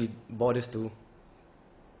nobody actually bothers to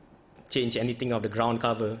change anything of the ground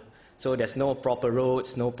cover. So there's no proper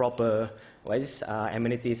roads, no proper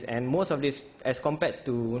amenities, and most of this, as compared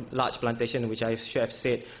to large plantation, which I should have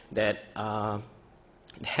said that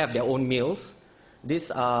have their own mills, these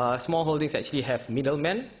small holdings actually have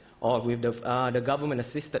middlemen, or with the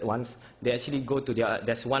government-assisted ones, they actually go to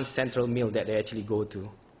there's one central mill that they actually go to.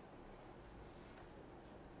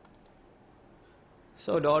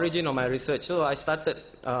 So the origin of my research, so I started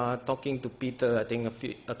talking to Peter, I think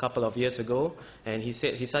a couple of years ago, and he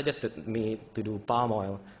suggested me to do palm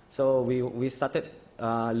oil. So we started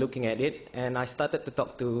looking at it, and I started to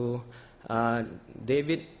talk to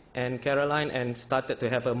David and Caroline, and started to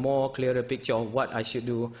have a more clearer picture of what I should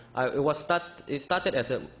do. It started as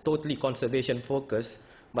a totally conservation focus,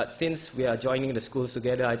 but since we are joining the schools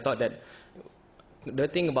together, I thought that the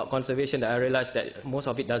thing about conservation that I realized that most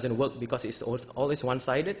of it doesn't work because it's always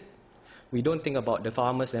one-sided. We don't think about the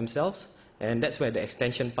farmers themselves, and that's where the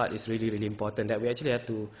extension part is really, really important, that we actually have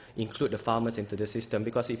to include the farmers into the system,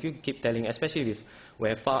 because if you keep telling, especially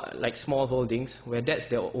like small holdings, where that's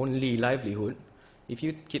their only livelihood, if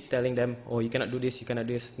you keep telling them, oh, you cannot do this, you cannot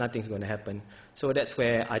do this, nothing's going to happen. So that's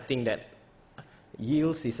where I think that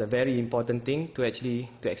yields is a very important thing to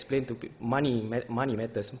explain to people. Money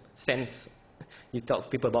matters, sense. You talk to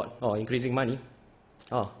people about, increasing money,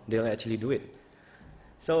 they'll actually do it.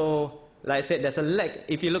 So, like I said, there's a lack.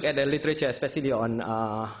 If you look at the literature, especially on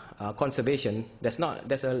conservation, there's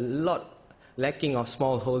a lot lacking of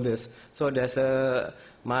smallholders. So there's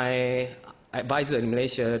my advisor in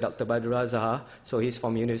Malaysia, Dr. Badrul Azhar, so he's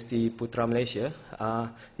from University Putra Malaysia.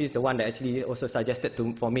 He's the one that actually also suggested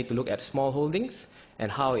for me to look at small holdings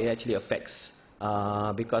and how it actually affects,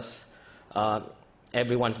 because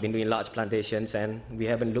everyone's been doing large plantations, and we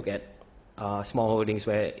haven't looked at small holdings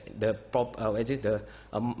where the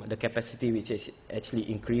capacity which is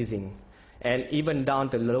actually increasing, and even down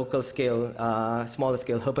to local scale, smaller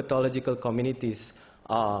scale herpetological communities.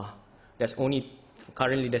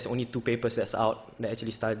 Currently there's only 2 papers that's out that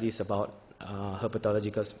actually studies about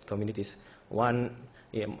herpetological communities. One,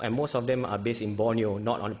 and most of them are based in Borneo,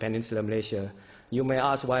 not on Peninsular Malaysia. You may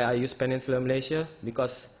ask why I use Peninsular Malaysia,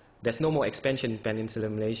 because there's no more expansion in Peninsular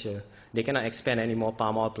Malaysia. They cannot expand any more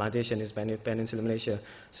palm oil plantation in Peninsular Malaysia.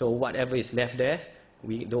 So whatever is left there,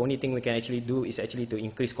 the only thing we can actually do is actually to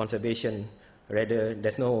increase conservation. Rather,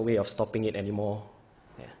 there's no way of stopping it anymore.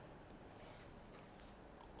 Yeah.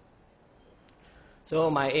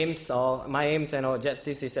 So my aims and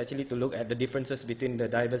objectives is actually to look at the differences between the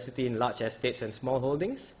diversity in large estates and small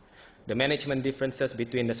holdings, the management differences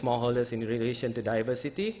between the smallholders in relation to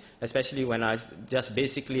diversity, especially when I'll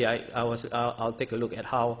take a look at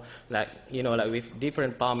how, like with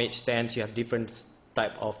different palm age stands, you have different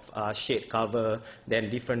type of shade cover, then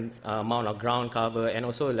different amount of ground cover, and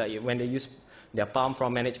also like when they use their palm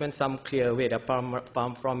frond management, some clear away their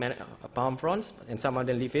palm fronds, and some of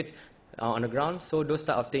them leave it on the ground. So those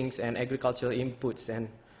type of things, and agricultural inputs, and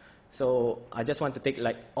so I just want to take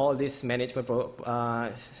like all these management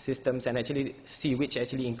systems and actually see which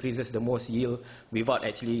actually increases the most yield without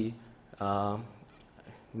actually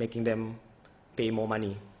making them pay more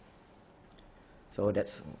money. So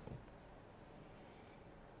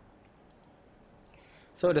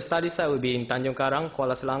the study site will be in Tanjung Karang,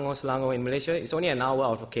 Kuala Selangor in Malaysia. It's only an hour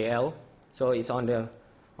out of KL, so it's on the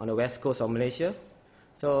west coast of Malaysia.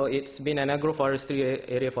 So it's been an agroforestry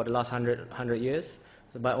area for the last 100 years.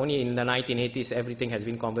 but only in the 1980s everything has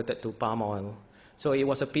been converted to palm oil. So it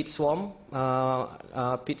was a peat swamp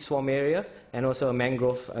area, and also a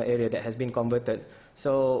mangrove area that has been converted.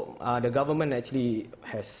 So the government actually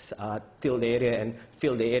has tilled the area and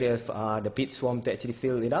filled the area of the peat swamp to actually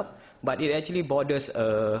fill it up. But it actually borders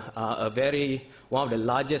one of the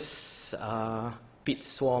largest peat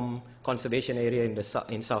swamp conservation area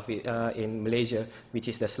in Malaysia, which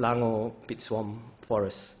is the Selangor peat swamp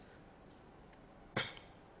forest.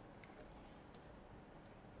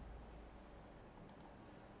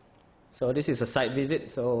 So this is a site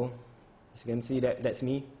visit. So as you can see, that's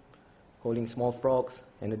me holding small frogs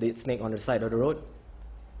and a dead snake on the side of the road.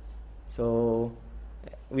 So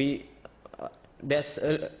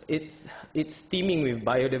it's teeming with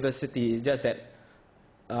biodiversity. It's just that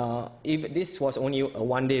if this was only a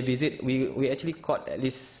one-day visit, we actually caught at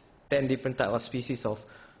least 10 different types of species of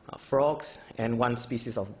frogs and 1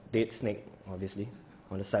 species of dead snake, obviously,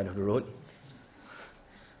 on the side of the road.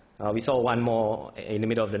 We saw 1 more in the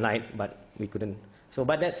middle of the night, but we couldn't. So,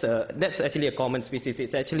 but that's actually a common species.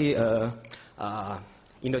 It's actually a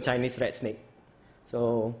Indo-Chinese rat snake.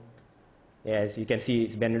 So, yeah, as you can see,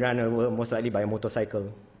 it's been run over most likely by a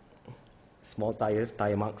motorcycle. Small tires,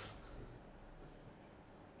 tire marks.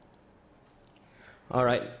 All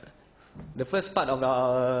right. The first part of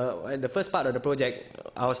the project,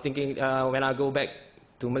 I was thinking when I go back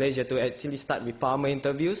to Malaysia to actually start with farmer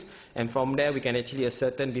interviews, and from there we can actually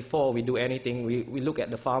ascertain before we do anything. We look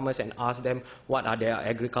at the farmers and ask them what are their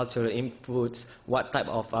agricultural inputs, what type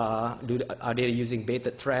of are they using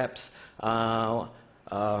baited traps,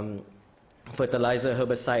 fertilizer,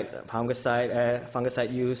 herbicide,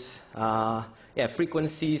 fungicide use,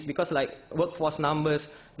 frequencies, because like workforce numbers,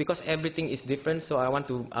 because everything is different. So I want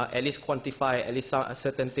to at least quantify at least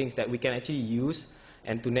certain things that we can actually use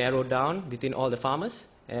and to narrow down between all the farmers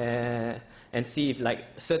and see if like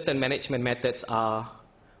certain management methods are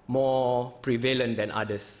more prevalent than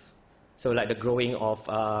others. So like the growing of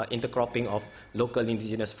intercropping of local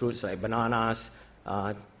indigenous fruits like bananas,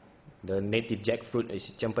 the native jackfruit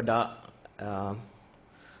is cempedak,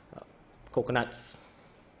 coconuts,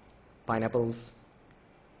 pineapples.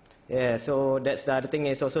 Yeah, so that's the other thing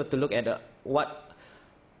is also to look at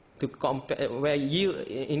where yield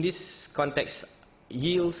in this context.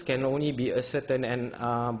 Yields can only be ascertained and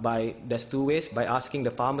there's 2 ways: by asking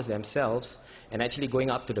the farmers themselves and actually going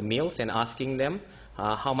up to the mills and asking them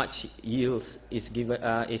how much yields is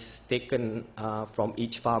taken from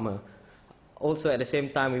each farmer. Also, at the same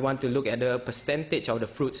time, we want to look at the percentage of the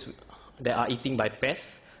fruits that are eaten by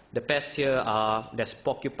pests. The pests here there's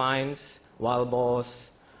porcupines, wild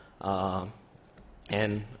boars,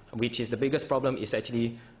 and which is the biggest problem is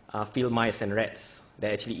actually field mice and rats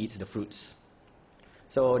that actually eats the fruits.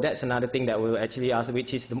 So that's another thing that we'll actually ask,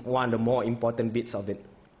 which is one of the more important bits of it.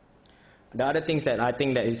 The other things that I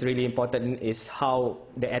think that is really important is how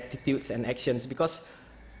the attitudes and actions, because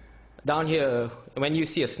down here, when you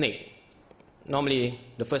see a snake, normally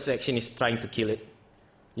the first action is trying to kill it.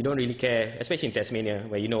 You don't really care, especially in Tasmania,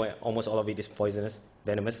 where you know almost all of it is poisonous,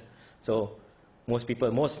 venomous. So most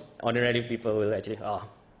ordinary people will actually,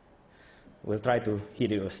 will try to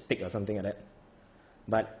hit it with a stick or something like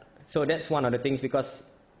that. So that's one of the things, because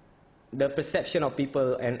the perception of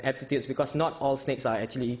people and attitudes, because not all snakes are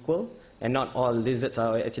actually equal and not all lizards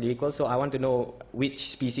are actually equal. So I want to know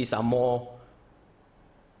which species are more,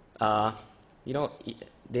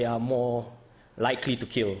 they are more likely to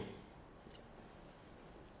kill.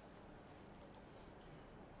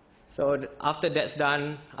 So after that's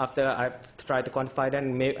done, after I've tried to quantify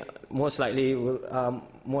them, most likely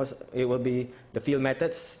it will be the field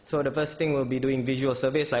methods. So the first thing will be doing visual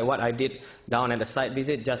surveys, like what I did down at the site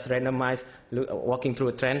visit, just randomized, walking through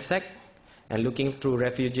a transect and looking through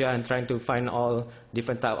refugia and trying to find all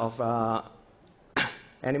different type of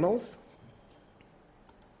animals.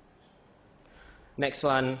 Next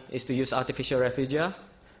one is to use artificial refugia.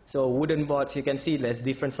 So wooden boards, you can see there's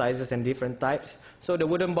different sizes and different types. So the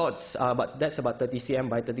wooden boards, that's about 30 cm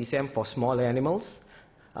by 30 cm for smaller animals.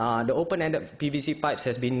 The open-ended PVC pipes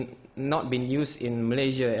has not been used in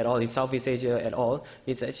Malaysia at all, in Southeast Asia at all.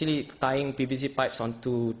 It's actually tying PVC pipes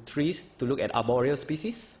onto trees to look at arboreal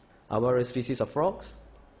species of frogs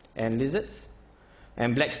and lizards.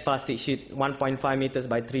 And black plastic sheet, 1.5 meters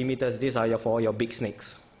by 3 meters, these are for your big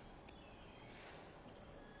snakes.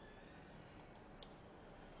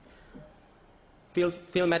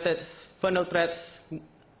 Field methods, funnel traps,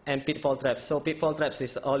 and pitfall traps. So pitfall traps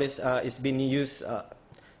is always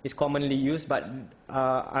is commonly used, but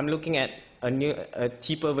I'm looking at a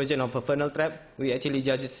cheaper version of a funnel trap. We actually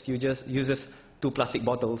uses 2 plastic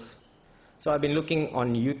bottles. So I've been looking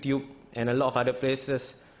on YouTube and a lot of other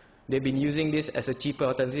places, they've been using this as a cheaper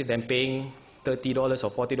alternative than paying $30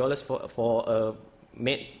 or $40 for a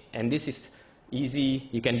mate. And this is easy.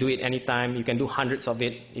 You can do it anytime. You can do hundreds of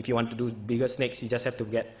it. If you want to do bigger snakes, you just have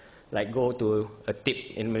to go to a tip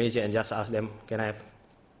in Malaysia and just ask them, can I have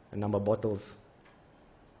a number of bottles?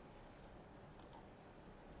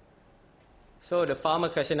 So the farmer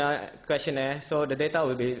questionnaire, so the data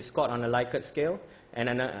will be scored on a Likert scale and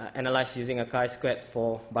analyzed using a chi-squared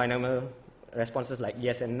for binomial responses like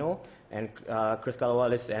yes and no, and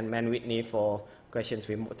Kruskal-Wallis and Mann-Whitney for questions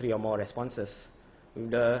with 3 or more responses.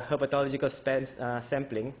 With the herpetological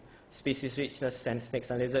sampling, species richness and snakes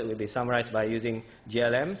and lizards will be summarized by using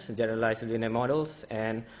GLMs, generalized linear models,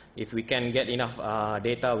 and if we can get enough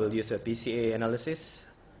data, we'll use a PCA analysis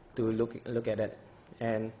to look at that,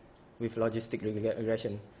 and with logistic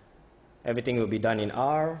regression. Everything will be done in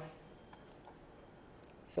R.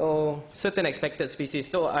 So certain expected species.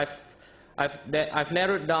 So I've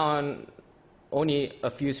narrowed down only a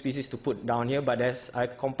few species to put down here, but I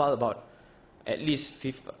compiled about at least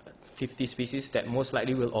 50 species that most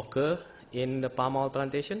likely will occur in the palm oil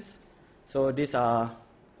plantations. So these are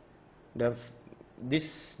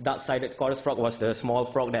this dark-sided chorus frog was the small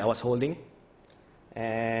frog that I was holding,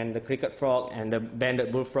 and the cricket frog and the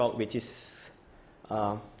banded bullfrog, which is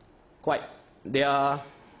they are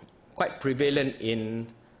quite prevalent in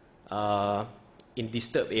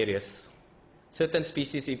disturbed areas. Certain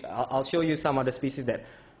species, I'll show you some of the species that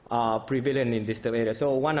are prevalent in disturbed areas.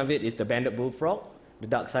 So one of it is the banded bullfrog, the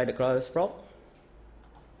dark-sided chorus frog,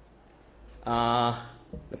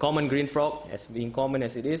 the common green frog, as being common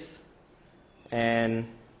as it is, and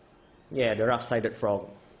yeah, the rough-sided frog.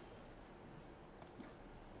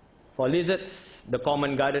 For lizards, the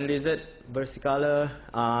common garden lizard, versicolor,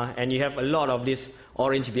 and you have a lot of these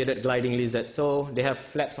orange bearded gliding lizards. So they have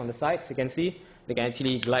flaps on the sides, you can see. They can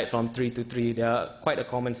actually glide from tree to tree. They are quite a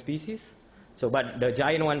common species. So, but the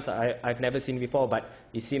giant ones I've never seen before, but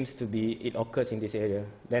it seems to be, it occurs in this area.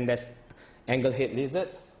 Then there's anglehead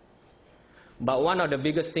lizards. But one of the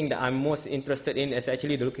biggest things that I'm most interested in is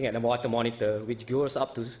actually looking at the water monitor, which goes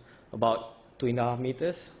up to about 2.5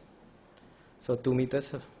 meters. So 2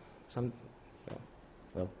 meters.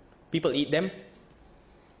 Well, people eat them.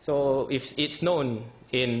 So if it's known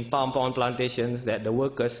in palm oil plantations that the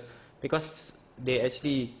workers, because they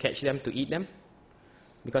actually catch them to eat them,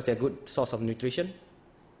 because they're a good source of nutrition.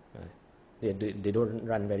 They don't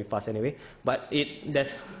run very fast anyway. But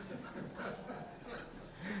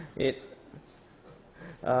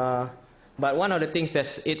but one of the things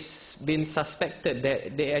that it's been suspected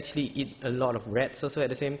that they actually eat a lot of rats also at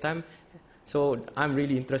the same time. So I'm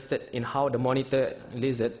really interested in how the monitor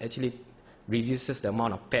lizard actually reduces the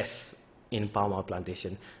amount of pests in palm oil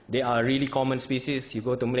plantation. They are really common species. You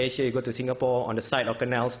go to Malaysia, you go to Singapore, on the side of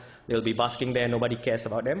canals, they'll be basking there, nobody cares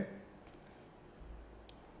about them.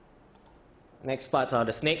 Next part are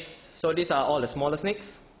the snakes. So these are all the smaller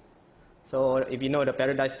snakes. So if you know the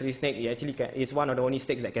paradise tree snake, it's one of the only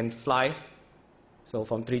snakes that can fly. So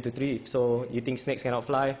from tree to tree. So you think snakes cannot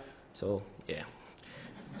fly? So yeah.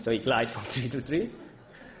 So it glides from tree to tree.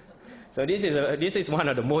 So this is one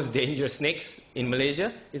of the most dangerous snakes in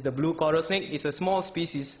Malaysia. It's the blue coral snake. It's a small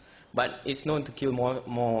species, but it's known to kill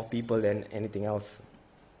more people than anything else.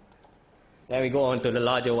 Then we go on to the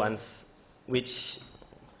larger ones, which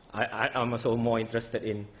I'm also more interested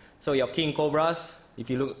in. So your king cobras, if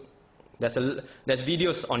you look, there's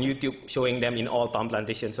videos on YouTube showing them in all palm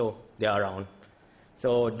plantations, so they are around.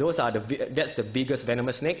 So that's the biggest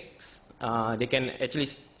venomous snakes. They can actually,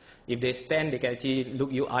 if they stand, they can actually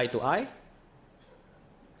look you eye to eye.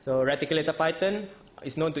 So reticulated python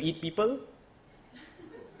is known to eat people.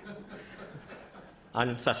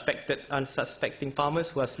 Unsuspecting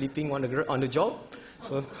farmers who are sleeping on the job.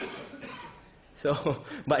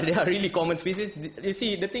 But they are really common species. You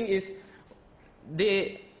see, the thing is,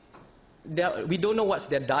 we don't know what's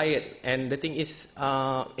their diet, and the thing is,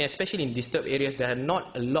 especially in disturbed areas, there are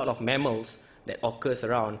not a lot of mammals that occurs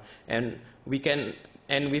around, and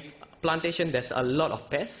with plantation, there's a lot of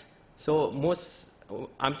pests. So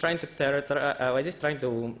I'm trying to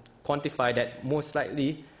quantify that most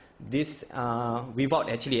likely this without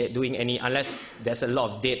actually doing any, unless there's a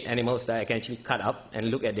lot of dead animals that I can actually cut up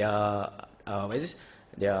and look at their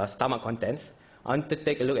stomach contents. I want to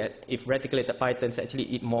take a look at if reticulated pythons actually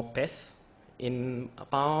eat more pests in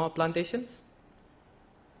palm plantations.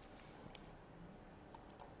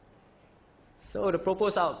 So the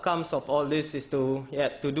proposed outcomes of all this is to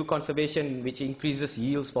do conservation, which increases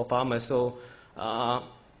yields for farmers. So I'm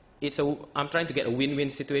trying to get a win-win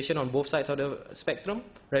situation on both sides of the spectrum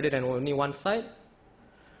rather than only one side.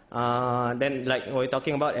 Then, like we're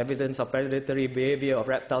talking about evidence of predatory behavior of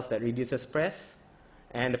reptiles that reduces stress,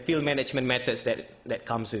 and the field management methods that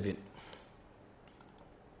comes with it.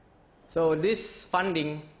 So this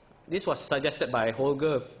funding, this was suggested by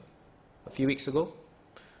Holger a few weeks ago.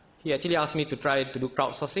 He actually asked me to try to do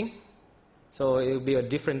crowdsourcing. So it will be a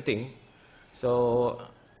different thing. So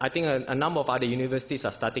I think a number of other universities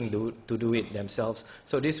are starting to do it themselves.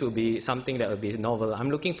 So this will be something that will be novel.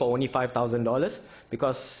 I'm looking for only $5,000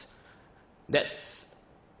 because that's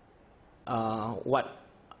what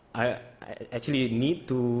I actually need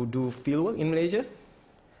to do fieldwork in Malaysia,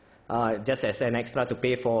 just as an extra to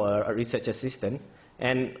pay for a research assistant.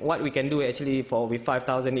 And what we can do actually with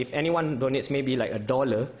 5,000, if anyone donates maybe like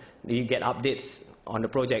 $1, you get updates on the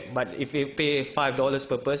project. But if you pay $5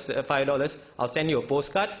 per person, $5, I'll send you a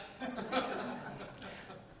postcard.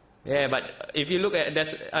 Yeah, but if you look at,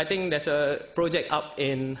 I think there's a project up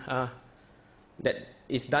in that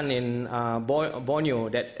is done in Borneo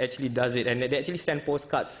that actually does it, and they actually send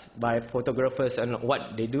postcards by photographers on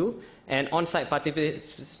what they do, and on-site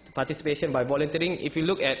participation by volunteering. If you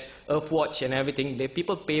look at Earthwatch and everything,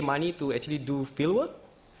 people pay money to actually do fieldwork.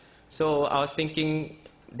 So I was thinking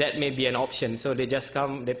that may be an option. So they just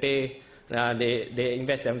come, they pay, they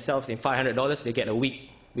invest themselves in $500, they get a week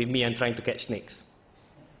with me and trying to catch snakes.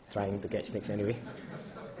 Trying to catch snakes anyway.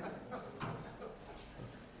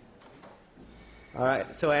 All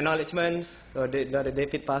right, so acknowledgements. So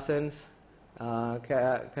David Parsons,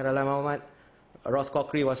 Caroline Mohammed, Ross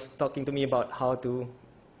Cockery was talking to me about how to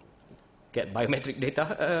get biometric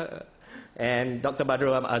data, and Dr.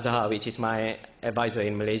 Badrul Azhar, which is my advisor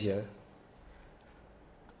in Malaysia.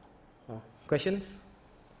 Questions?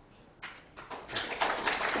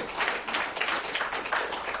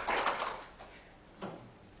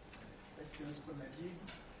 Questions for Najib?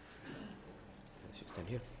 I should stand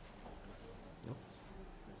here. No?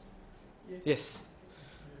 Yes.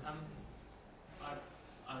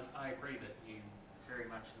 I agree that you very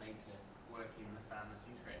much need to work in the farmers'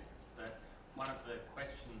 interests, but one of the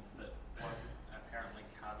questions that wasn't apparently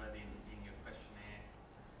covered in your questionnaire,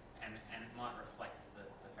 and it might reflect the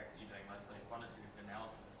fact that you're doing mostly quantitative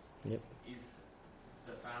analysis, Yep. is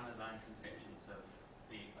the farmers' own conceptions of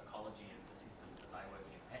the ecology of the systems that they work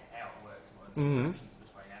in, how it works, what the interactions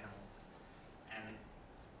between animals. And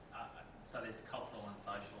so there's cultural and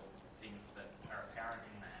social things that are apparent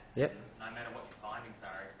in that. Yep. And no matter what your findings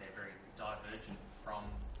are, if they're very divergent from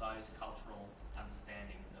those cultural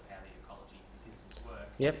understandings of how the ecology of the systems work,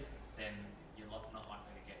 Yep. then you're not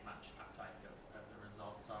likely to get much uptake of the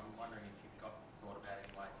results. So I'm wondering if you've thought about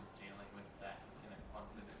any ways of dealing with that in a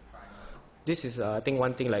quantitative framework. This is, I think,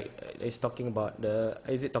 one thing. Like, is talking about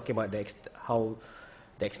how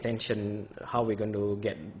the extension, how we're going to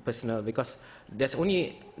get personal, because there's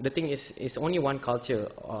only the thing is only one culture,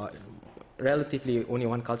 relatively only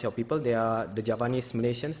one culture of people. They are the Javanese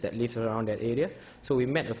Malaysians that live around that area. So we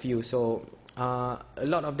met a few. So a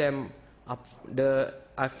lot of them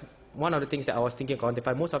one of the things that I was thinking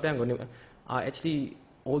quantify, most of them are actually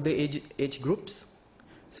older age groups.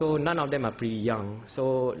 So none of them are pretty young.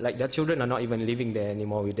 So like their children are not even living there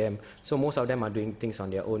anymore with them. So most of them are doing things on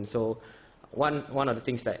their own. So one of the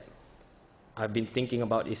things that I've been thinking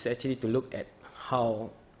about is actually to look at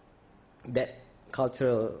how that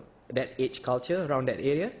age culture around that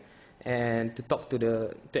area, and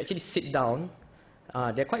to actually sit down.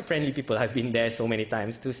 They're quite friendly people. I've been there so many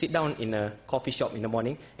times, to sit down in a coffee shop in the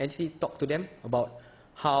morning and actually talk to them about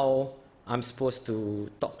how I'm supposed to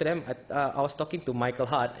talk to them. I was talking to Michael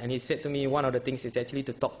Hart, and he said to me one of the things is actually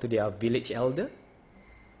to talk to their village elder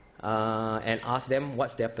and ask them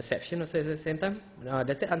what's their perception also at the same time.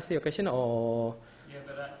 Does that answer your question? Or? Yeah,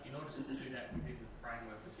 but in order to do that within the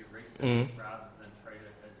framework of your research, rather than treat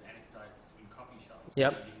it as anecdotes in coffee shops,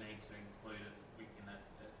 Yep. you need to include it within a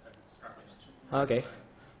structure. Okay.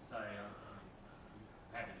 So I'm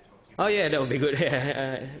happy to talk to you. Oh yeah, that would be good.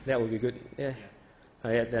 That would be good. Yeah.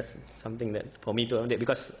 Yeah, that's something that for me to update,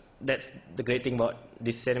 because that's the great thing about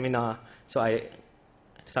this seminar. So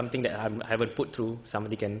something that I haven't put through,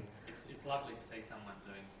 somebody can. It's lovely to see someone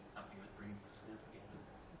doing something that brings the school together.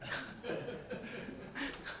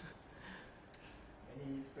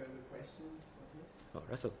 Any further questions for this? Oh,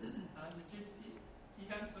 Russell. Najib, you're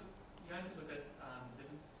going to look at the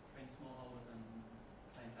difference between smallholders and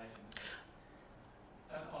plantations.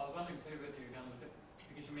 I was wondering too whether you're going to look at,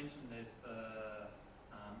 because you mentioned there's the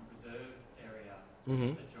reserve area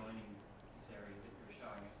adjoining this area that you're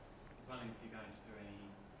showing us. I was wondering if you're going to do any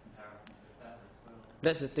comparisons with that as well.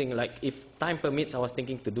 That's the thing. Like, if time permits, I was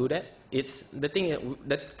thinking to do that. It's the thing.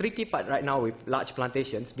 The tricky part right now with large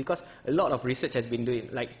plantations, because a lot of research has been doing.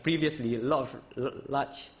 Like previously, a lot of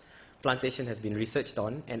large plantation has been researched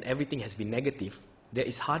on and everything has been negative, that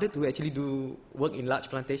it's harder to actually do work in large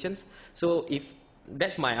plantations. So if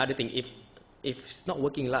that's my other thing, if it's not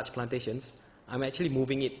working in large plantations, I'm actually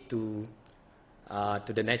moving it to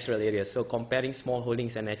the natural areas. So comparing small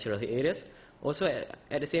holdings and natural areas. Also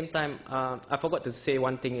at the same time, I forgot to say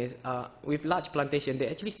one thing is with large plantation, they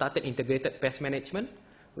actually started integrated pest management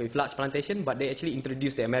with large plantation, but they actually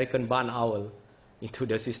introduced the American barn owl into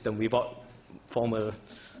the system without formal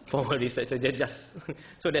research. So,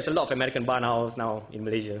 so there's a lot of American barn owls now in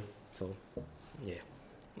Malaysia. So, yeah.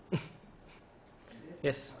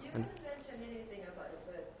 Yes. You haven't mentioned anything about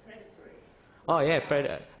the bird predatory. Oh yeah,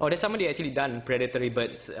 there's somebody actually done predatory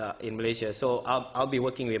birds in Malaysia. So I'll be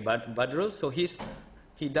working with Badrul. So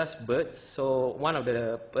he does birds. So one of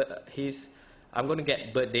I'm going to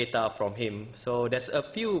get bird data from him. So there's a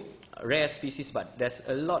few rare species, but there's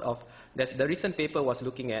a lot of. The recent paper was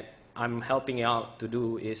looking at. I'm helping out to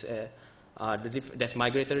do is there's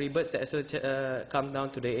migratory birds that come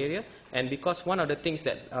down to the area, and because one of the things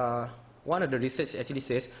that one of the research actually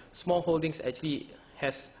says small holdings actually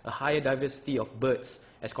has a higher diversity of birds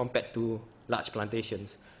as compared to large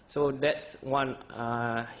plantations. So that's one.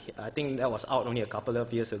 I think that was out only a couple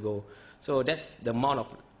of years ago. So that's the amount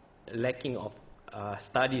of lacking of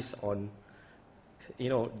studies on,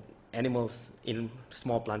 animals in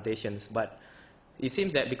small plantations. But it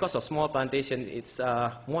seems that because of small plantation, it's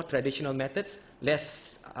more traditional methods,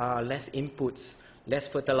 less inputs, less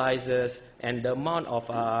fertilizers, and the amount of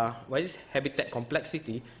habitat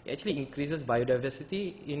complexity actually increases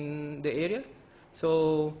biodiversity in the area.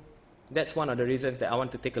 So that's one of the reasons that I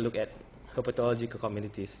want to take a look at herpetological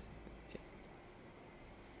communities.